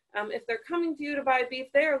to if they're coming to you to buy beef,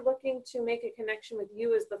 they are looking to make a connection with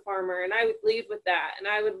you as the farmer. And I would lead with that. And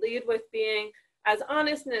I would lead with being as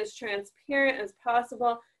honest and as transparent as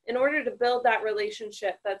possible in order to build that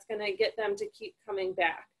relationship that's going to get them to keep coming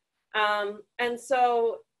back. And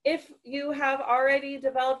so if you have already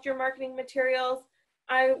developed your marketing materials,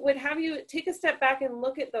 I would have you take a step back and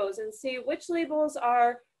look at those and see which labels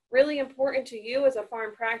are really important to you as a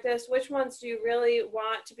farm practice, which ones do you really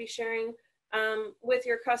want to be sharing with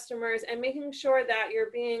your customers, and making sure that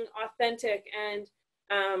you're being authentic and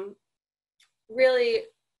really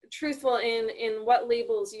truthful in what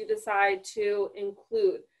labels you decide to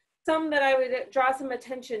include. Some that I would draw some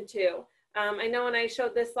attention to. I know when I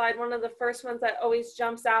showed this slide, one of the first ones that always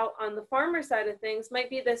jumps out on the farmer side of things might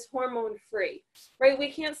be this hormone-free, right?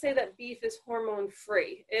 We can't say that beef is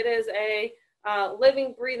hormone-free. It is a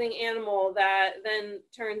living, breathing animal that then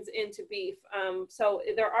turns into beef. So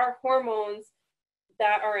there are hormones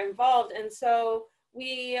that are involved. And so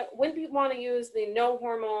we wouldn't want to use the no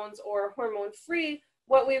hormones or hormone-free.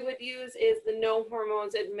 What we would use is the no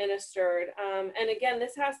hormones administered. And again,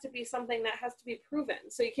 this has to be something that has to be proven.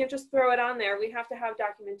 So you can't just throw it on there. We have to have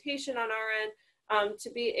documentation on our end to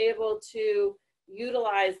be able to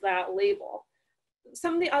utilize that label.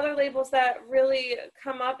 Some of the other labels that really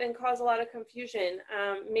come up and cause a lot of confusion,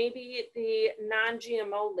 maybe the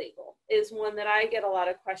non-GMO label is one that I get a lot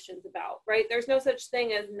of questions about, right? There's no such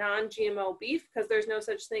thing as non-GMO beef because there's no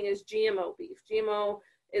such thing as GMO beef.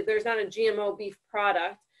 There's not a GMO beef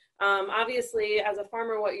product. Obviously, as a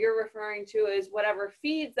farmer, what you're referring to is whatever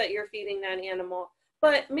feeds that you're feeding that animal.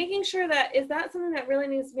 But making sure that, is that something that really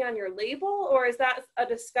needs to be on your label, or is that a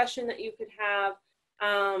discussion that you could have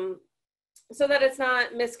so that it's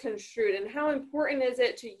not misconstrued? And how important is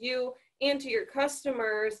it to you and to your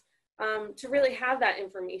customers to really have that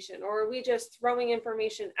information? Or are we just throwing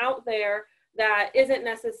information out there that isn't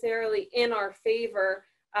necessarily in our favor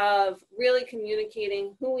of really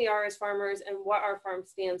communicating who we are as farmers and what our farm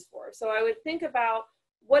stands for? So I would think about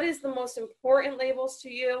what is the most important labels to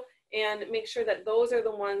you and make sure that those are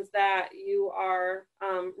the ones that you are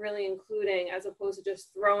really including, as opposed to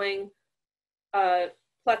just throwing a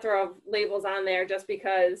plethora of labels on there just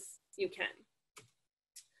because you can.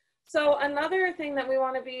 So another thing that we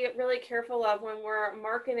want to be really careful of when we're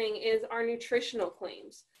marketing is our nutritional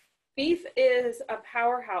claims. Beef is a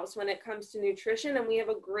powerhouse when it comes to nutrition, and we have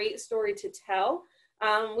a great story to tell.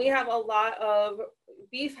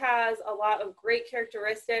 Beef has a lot of great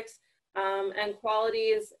characteristics and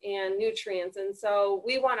qualities and nutrients. And so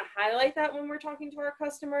we want to highlight that when we're talking to our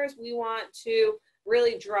customers. We want to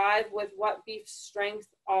really drive with what beef's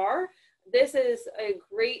strengths are. This is a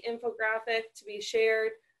great infographic to be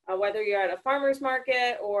shared, whether you're at a farmer's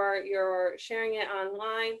market or you're sharing it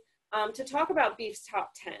online, to talk about beef's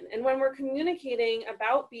top 10. And when we're communicating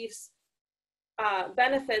about beef's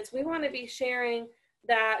benefits, we want to be sharing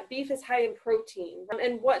that beef is high in protein.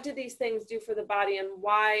 And what do these things do for the body, and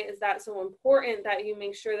why is that so important that you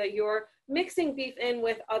make sure that you're mixing beef in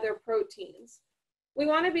with other proteins? We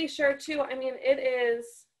want to be sure too, I mean, it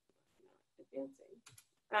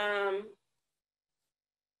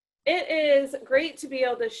is great to be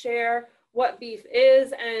able to share what beef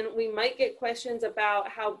is, and we might get questions about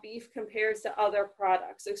how beef compares to other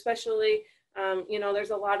products, especially, there's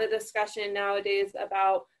a lot of discussion nowadays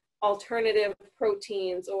about alternative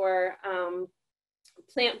proteins or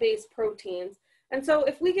plant-based proteins. And so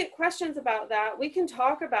if we get questions about that, we can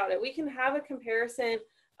talk about it. We can have a comparison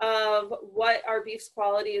of what our beef's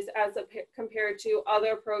quality is as compared to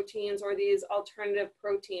other proteins or these alternative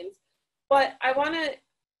proteins. But I want to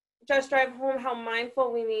just drive home how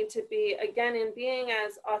mindful we need to be, again, in being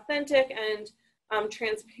as authentic and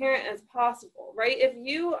transparent as possible, right? If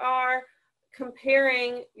you are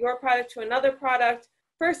comparing your product to another product,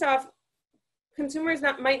 first off, consumers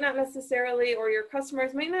might not necessarily, or your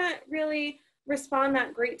customers might not really respond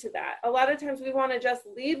that great to that. A lot of times we want to just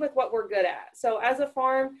lead with what we're good at. So as a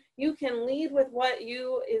farm, you can lead with what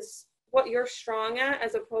you're strong at,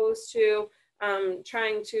 as opposed to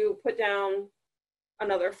trying to put down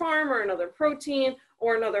another farm or another protein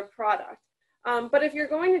or another product. But if you're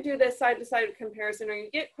going to do this side-to-side comparison, or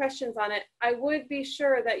you get questions on it, I would be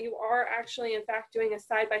sure that you are actually, in fact, doing a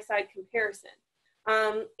side-by-side comparison,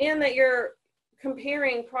 and that you're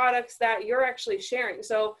comparing products that you're actually sharing.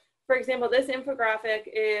 So, for example, this infographic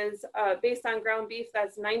is based on ground beef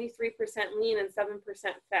that's 93% lean and 7%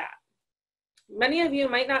 fat. Many of you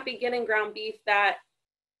might not be getting ground beef that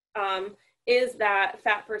is that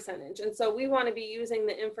fat percentage. And so we want to be using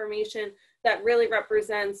the information that really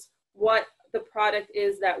represents what the product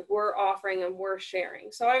is that we're offering and we're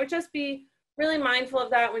sharing. So I would just be really mindful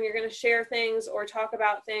of that when you're going to share things or talk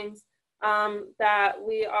about things, that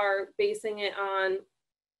we are basing it on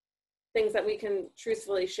things that we can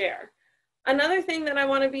truthfully share. Another thing that I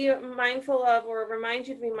want to be mindful of, or remind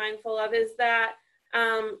you to be mindful of, is that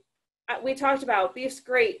we talked about beef's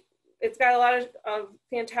great. It's got a lot of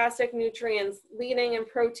fantastic nutrients, leading in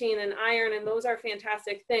protein and iron, and those are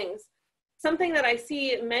fantastic things. Something that I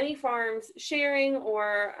see many farms sharing,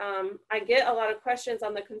 or I get a lot of questions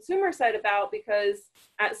on the consumer side about, because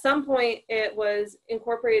at some point it was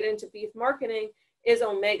incorporated into beef marketing, is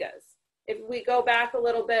omegas. If we go back a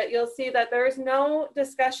little bit, you'll see that there is no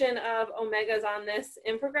discussion of omegas on this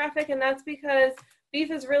infographic, and that's because beef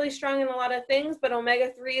is really strong in a lot of things, but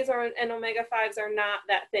omega-3s and omega-5s are not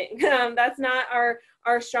that thing. That's not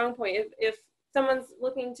our strong point. If someone's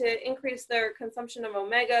looking to increase their consumption of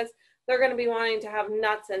omegas, they're going to be wanting to have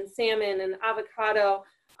nuts and salmon and avocado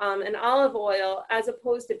and olive oil as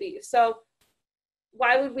opposed to beef. So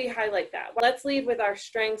why would we highlight that? Well, let's lead with our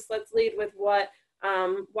strengths. Let's lead with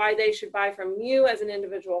why they should buy from you as an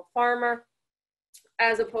individual farmer,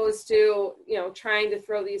 as opposed to, you know, trying to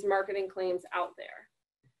throw these marketing claims out there.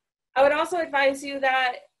 I would also advise you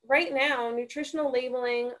that right now, nutritional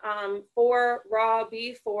labeling for raw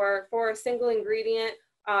beef or for a single ingredient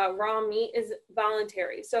raw meat is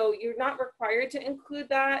voluntary. So you're not required to include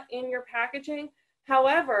that in your packaging.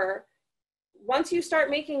 However, once you start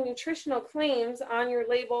making nutritional claims on your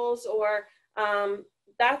labels, or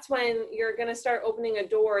that's when you're going to start opening a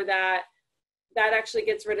door that actually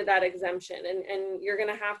gets rid of that exemption, and you're going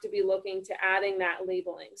to have to be looking to adding that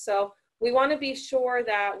labeling. So we want to be sure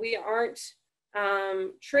that we aren't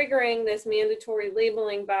triggering this mandatory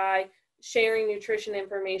labeling by sharing nutrition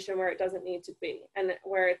information where it doesn't need to be, and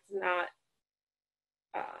where it's not,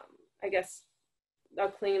 I guess, a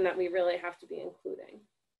claim that we really have to be including.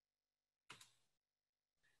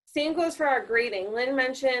 Same goes for our grading. Lynn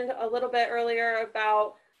mentioned a little bit earlier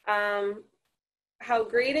about how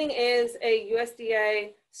grading is a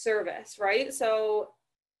USDA service, right? So,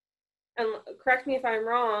 and correct me if I'm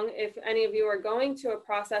wrong, if any of you are going to a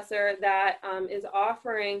processor that is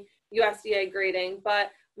offering USDA grading,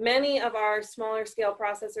 but many of our smaller scale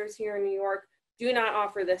processors here in New York do not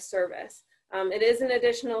offer this service. It is an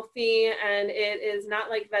additional fee, and it is not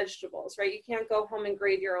like vegetables, right? You can't go home and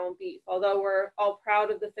grade your own beef. Although we're all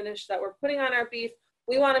proud of the finish that we're putting on our beef,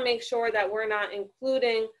 we want to make sure that we're not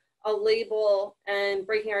including a label and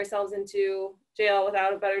breaking ourselves into jail,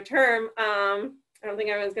 without a better term. I don't think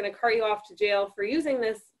anyone's going to cart you off to jail for using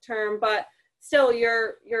this term, but still,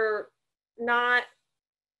 you're not,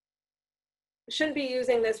 shouldn't be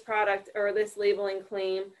using this product or this labeling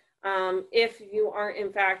claim if you aren't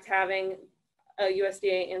in fact having a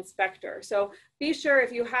USDA inspector. So be sure,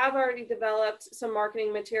 if you have already developed some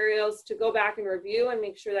marketing materials, to go back and review and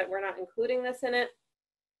make sure that we're not including this in it.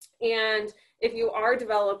 And if you are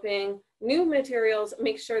developing new materials,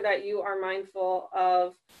 make sure that you are mindful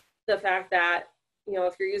of the fact that, you know,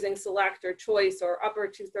 if you're using select or choice or upper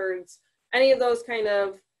 2/3, any of those kind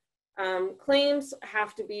of claims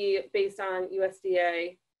have to be based on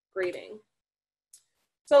USDA grading.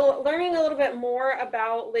 So learning a little bit more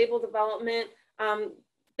about label development,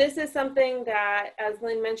 this is something that, as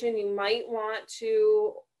Lynn mentioned, you might want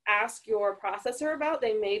to ask your processor about.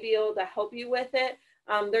 They may be able to help you with it.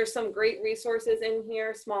 There's some great resources in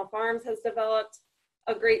here. Small Farms has developed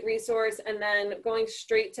a great resource, and then going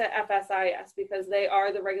straight to FSIS, because they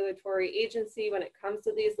are the regulatory agency when it comes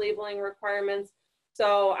to these labeling requirements.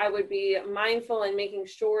 So I would be mindful in making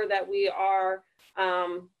sure that we are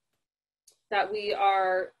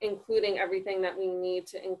including everything that we need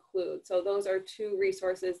to include. So those are two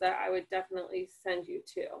resources that I would definitely send you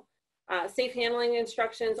to. Safe handling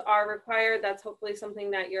instructions are required. That's hopefully something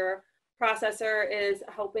that your processor is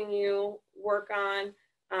helping you work on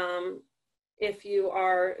if you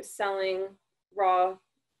are selling raw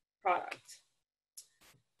product.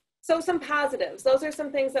 So some positives. Those are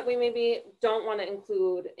some things that we maybe don't want to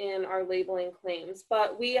include in our labeling claims,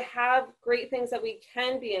 but we have great things that we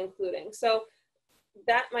can be including. So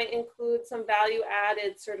that might include some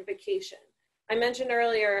value-added certification. I mentioned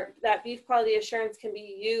earlier that beef quality assurance can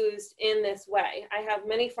be used in this way. I have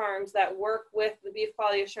many farms that work with the beef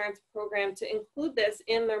quality assurance program to include this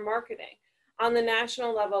in their marketing. On the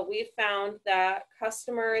national level, we've found that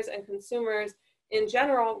customers and consumers in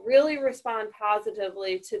general really respond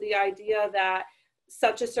positively to the idea that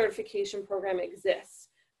such a certification program exists.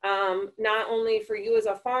 Not only for you as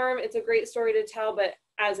a farm, it's a great story to tell, but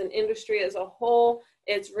as an industry as a whole,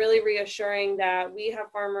 it's really reassuring that we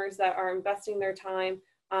have farmers that are investing their time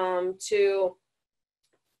to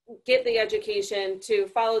get the education, to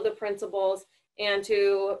follow the principles, and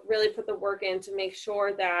to really put the work in to make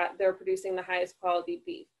sure that they're producing the highest quality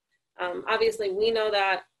beef. Obviously, we know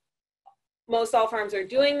that most all farms are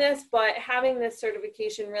doing this, but having this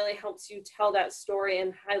certification really helps you tell that story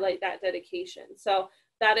and highlight that dedication. So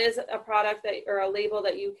that is a product that, or a label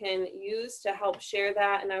that you can use to help share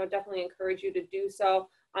that. And I would definitely encourage you to do so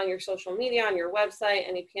on your social media, on your website,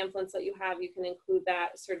 any pamphlets that you have, you can include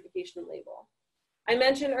that certification label. I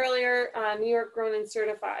mentioned earlier, New York Grown and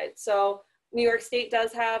Certified. So New York State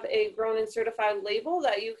does have a Grown and Certified label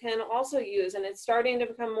that you can also use, and it's starting to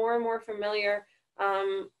become more and more familiar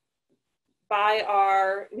by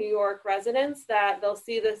our New York residents, that they'll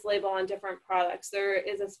see this label on different products. There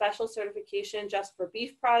is a special certification just for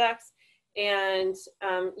beef products, and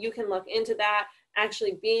you can look into that.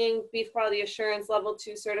 Actually, being Beef Quality Assurance Level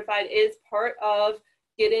 2 certified is part of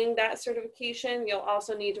getting that certification. You'll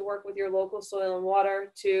also need to work with your local soil and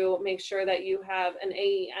water to make sure that you have an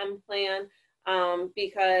AEM plan,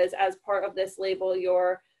 because as part of this label,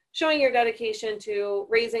 you're showing your dedication to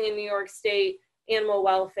raising in New York State, animal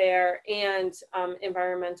welfare, and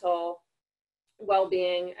environmental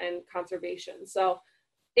well-being and conservation. So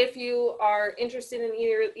if you are interested in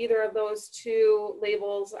either of those two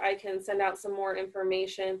labels, I can send out some more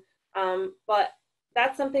information. But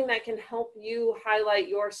that's something that can help you highlight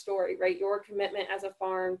your story, right? Your commitment as a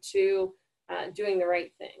farm to doing the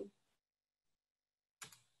right thing.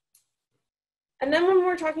 And then when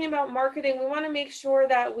we're talking about marketing, we want to make sure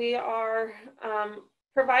that we are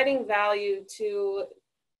providing value to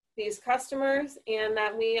these customers, and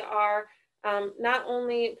that we are not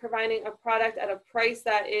only providing a product at a price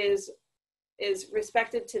that is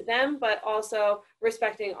respected to them, but also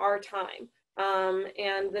respecting our time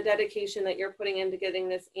and the dedication that you're putting into getting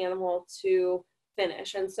this animal to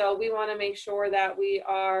finish. And so we want to make sure that we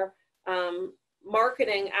are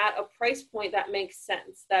marketing at a price point that makes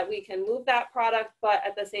sense, that we can move that product, but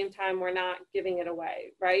at the same time, we're not giving it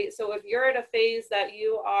away, right? So if you're at a phase that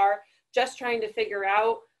you are just trying to figure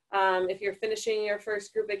out, if you're finishing your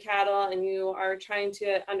first group of cattle and you are trying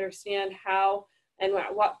to understand how and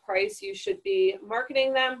at what price you should be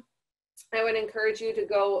marketing them, I would encourage you to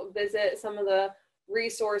go visit some of the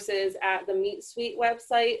resources at the Meat Suite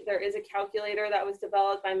website. There is a calculator that was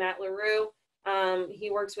developed by Matt LaRue.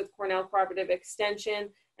 He works with Cornell Cooperative Extension,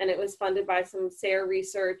 and it was funded by some SARE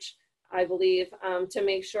research, I believe, to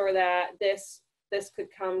make sure that this could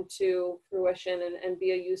come to fruition and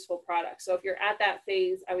be a useful product. So if you're at that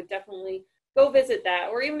phase, I would definitely go visit that.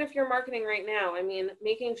 Or even if you're marketing right now, I mean,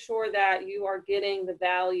 making sure that you are getting the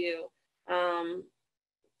value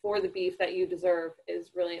for the beef that you deserve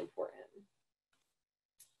is really important.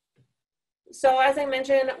 So as I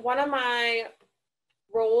mentioned, one of my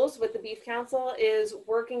roles with the Beef Council is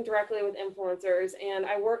working directly with influencers, and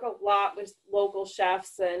I work a lot with local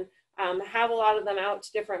chefs and have a lot of them out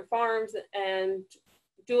to different farms and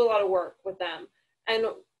do a lot of work with them. And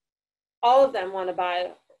all of them want to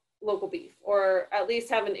buy local beef, or at least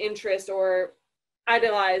have an interest or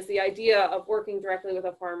idolize the idea of working directly with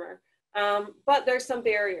a farmer. But there's some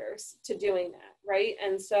barriers to doing that, right?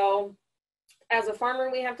 And so as a farmer,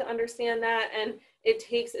 we have to understand that, and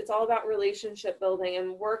it's all about relationship building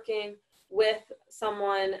and working with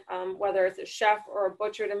someone, whether it's a chef or a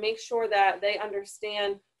butcher, to make sure that they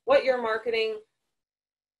understand what your marketing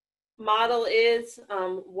model is,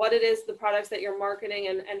 what it is, the products that you're marketing,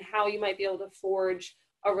 and how you might be able to forge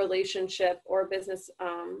a relationship or a business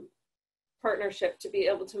partnership to be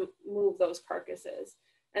able to move those carcasses.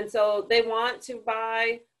 And so they want to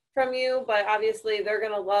buy from you, but obviously they're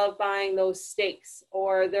going to love buying those steaks,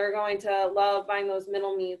 or they're going to love buying those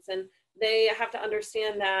middle meats. And they have to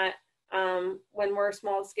understand that when we're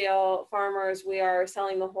small scale farmers, we are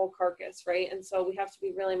selling the whole carcass, right? And so we have to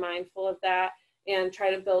be really mindful of that and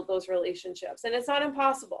try to build those relationships. And it's not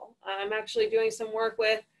impossible. I'm actually doing some work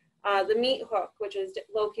with the Meat Hook, which is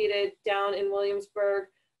located down in Williamsburg,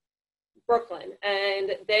 Brooklyn.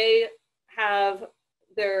 And they have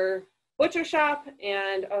their butcher shop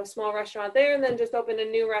and a small restaurant there, and then just opened a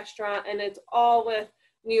new restaurant, and it's all with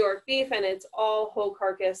New York beef, and it's all whole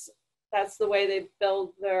carcass. That's the way they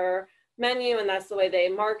build their menu, and that's the way they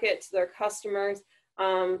market to their customers,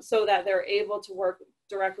 so that they're able to work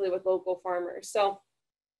directly with local farmers. So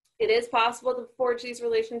it is possible to forge these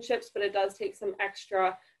relationships, but it does take some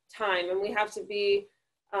extra time, and we have to be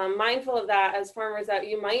mindful of that as farmers, that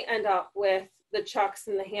you might end up with the chucks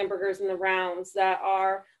and the hamburgers and the rounds that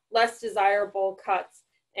are less desirable cuts.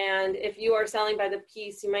 And if you are selling by the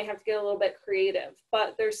piece, you might have to get a little bit creative,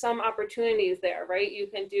 but there's some opportunities there, right? You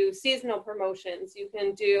can do seasonal promotions. You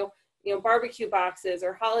can do, barbecue boxes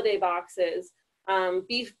or holiday boxes,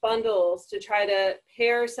 beef bundles, to try to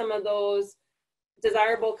pair some of those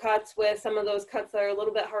desirable cuts with some of those cuts that are a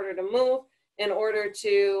little bit harder to move in order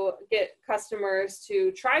to get customers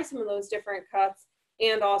to try some of those different cuts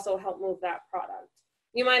and also help move that product.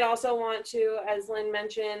 You might also want to, as Lynn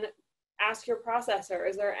mentioned, ask your processor,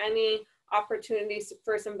 is there any opportunities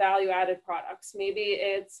for some value-added products? Maybe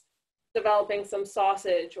it's developing some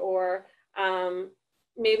sausage, or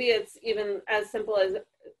maybe it's even as simple as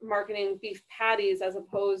marketing beef patties as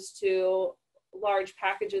opposed to large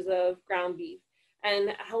packages of ground beef,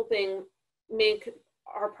 and helping make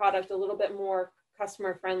our product a little bit more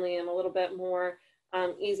customer friendly and a little bit more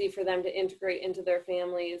easy for them to integrate into their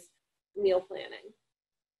family's meal planning.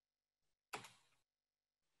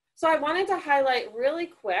 So I wanted to highlight really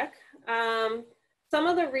quick some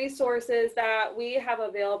of the resources that we have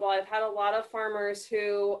available. I've had a lot of farmers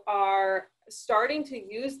who are starting to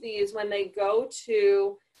use these when they go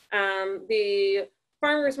to the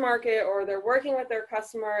farmers market or they're working with their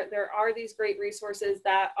customer. There are these great resources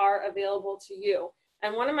that are available to you.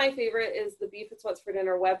 And one of my favorite is the Beef It's What's for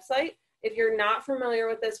Dinner website. If you're not familiar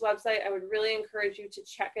with this website, I would really encourage you to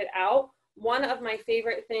check it out. One of my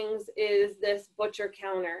favorite things is this butcher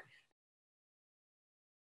counter.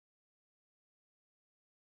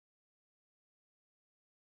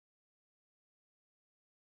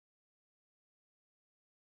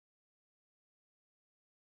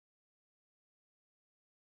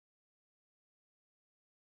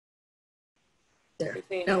 There.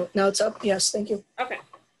 Now it's up. Yes, thank you. Okay,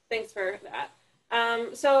 thanks for that.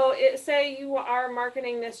 So say you are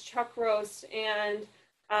marketing this chuck roast, and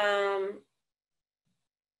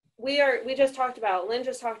we just talked about, Lynn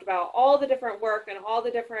just talked about all the different work and all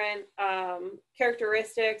the different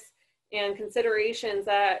characteristics and considerations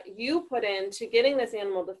that you put into getting this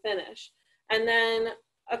animal to finish. And then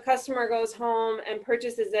a customer goes home and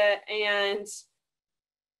purchases it and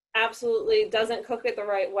absolutely doesn't cook it the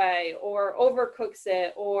right way, or overcooks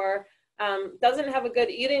it, or doesn't have a good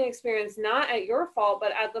eating experience, not at your fault,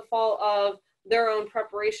 but at the fault of their own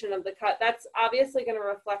preparation of the cut. That's obviously going to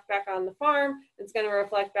reflect back on the farm. It's going to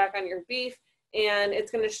reflect back on your beef, and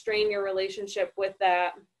it's going to strain your relationship with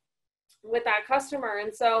that customer.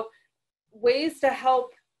 And so ways to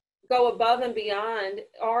help go above and beyond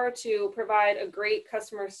are to provide a great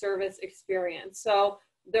customer service experience. So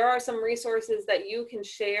there are some resources that you can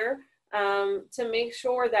share to make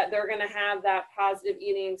sure that they're going to have that positive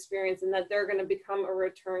eating experience and that they're going to become a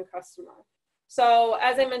return customer. So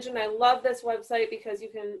as I mentioned, I love this website because you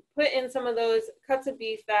can put in some of those cuts of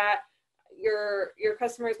beef that your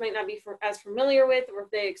customers might not be as familiar with, or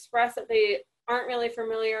if they express that they aren't really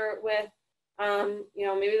familiar with, you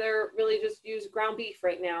know, maybe they're really just use ground beef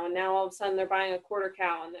right now, and now all of a sudden they're buying a quarter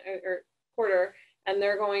cow or quarter, and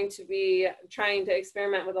they're going to be trying to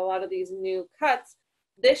experiment with a lot of these new cuts.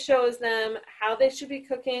 This shows them how they should be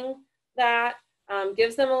cooking that,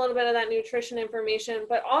 gives them a little bit of that nutrition information,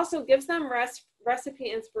 but also gives them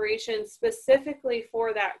recipe inspiration specifically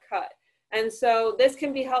for that cut. And so this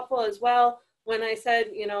can be helpful as well. When I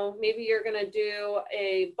said, you know, maybe you're going to do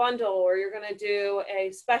a bundle, or you're going to do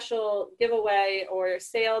a special giveaway or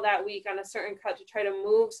sale that week on a certain cut to try to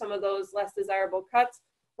move some of those less desirable cuts,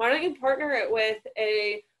 why don't you partner it with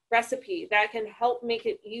a recipe that can help make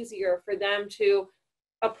it easier for them to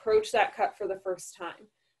approach that cut for the first time?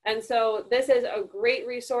 And so this is a great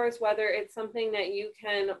resource, whether it's something that you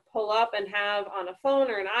can pull up and have on a phone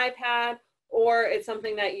or an iPad, or it's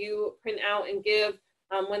something that you print out and give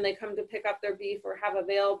when they come to pick up their beef or have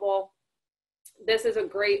available. This is a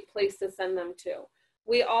great place to send them to.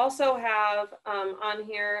 We also have on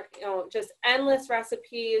here, you know, just endless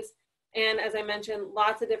recipes. And as I mentioned,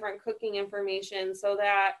 lots of different cooking information, so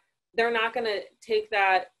that they're not going to take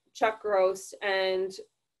that chuck roast and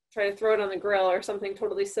try to throw it on the grill or something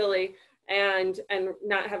totally silly and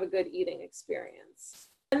not have a good eating experience.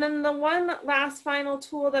 And then the one last final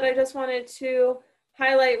tool that I just wanted to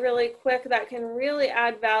highlight really quick that can really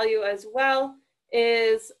add value as well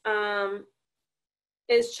is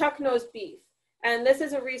chuck nose beef. And this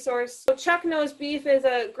is a resource. So chuck nose beef is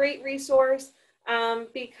a great resource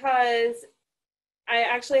because I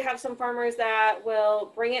actually have some farmers that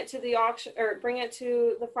will bring it to the auction or bring it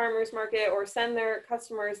to the farmers market or send their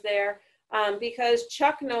customers there because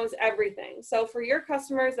chuck knows everything. So for your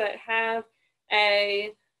customers that have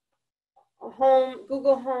a home,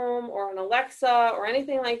 Google Home or an Alexa or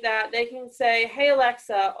anything like that, they can say, hey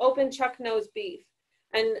Alexa, open chuck nose beef,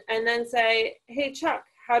 and then say, hey Chuck,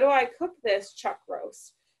 how do I cook this chuck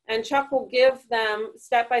roast? And Chuck will give them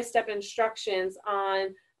step-by-step instructions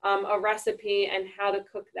on a recipe and how to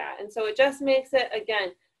cook that. And so it just makes it, again,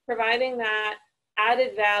 providing that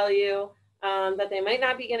added value that they might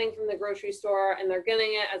not be getting from the grocery store, and they're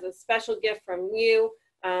getting it as a special gift from you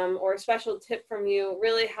or a special tip from you,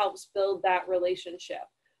 really helps build that relationship.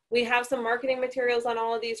 We have some marketing materials on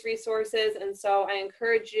all of these resources, and so I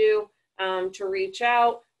encourage you to reach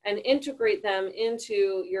out and integrate them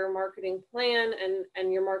into your marketing plan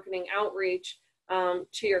and your marketing outreach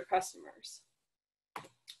to your customers.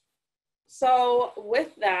 So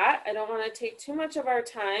with that, I don't want to take too much of our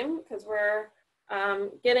time because we're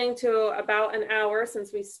getting to about an hour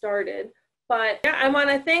since we started. But yeah, I want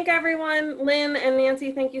to thank everyone. Lynn and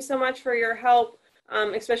Nancy, thank you so much for your help.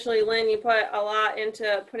 Especially Lynn, you put a lot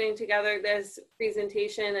into putting together this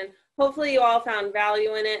presentation, and hopefully you all found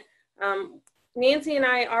value in it. Nancy and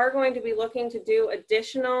I are going to be looking to do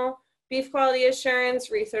additional beef quality assurance,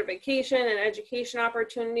 recertification, and education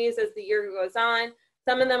opportunities as the year goes on.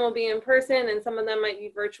 Some of them will be in person and some of them might be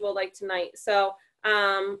virtual like tonight. So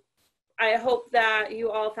I hope that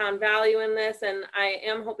you all found value in this, and I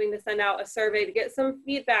am hoping to send out a survey to get some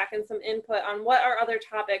feedback and some input on what are other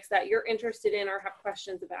topics that you're interested in or have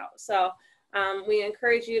questions about. So we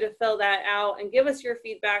encourage you to fill that out and give us your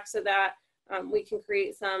feedback so that we can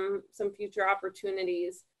create some future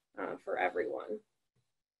opportunities for everyone.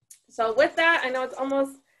 So with that, I know it's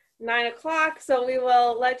almost 9 o'clock, so we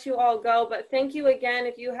will let you all go, but thank you again.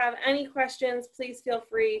 If you have any questions, please feel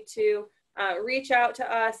free to reach out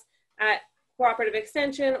to us at Cooperative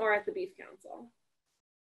Extension or at the Beef Council.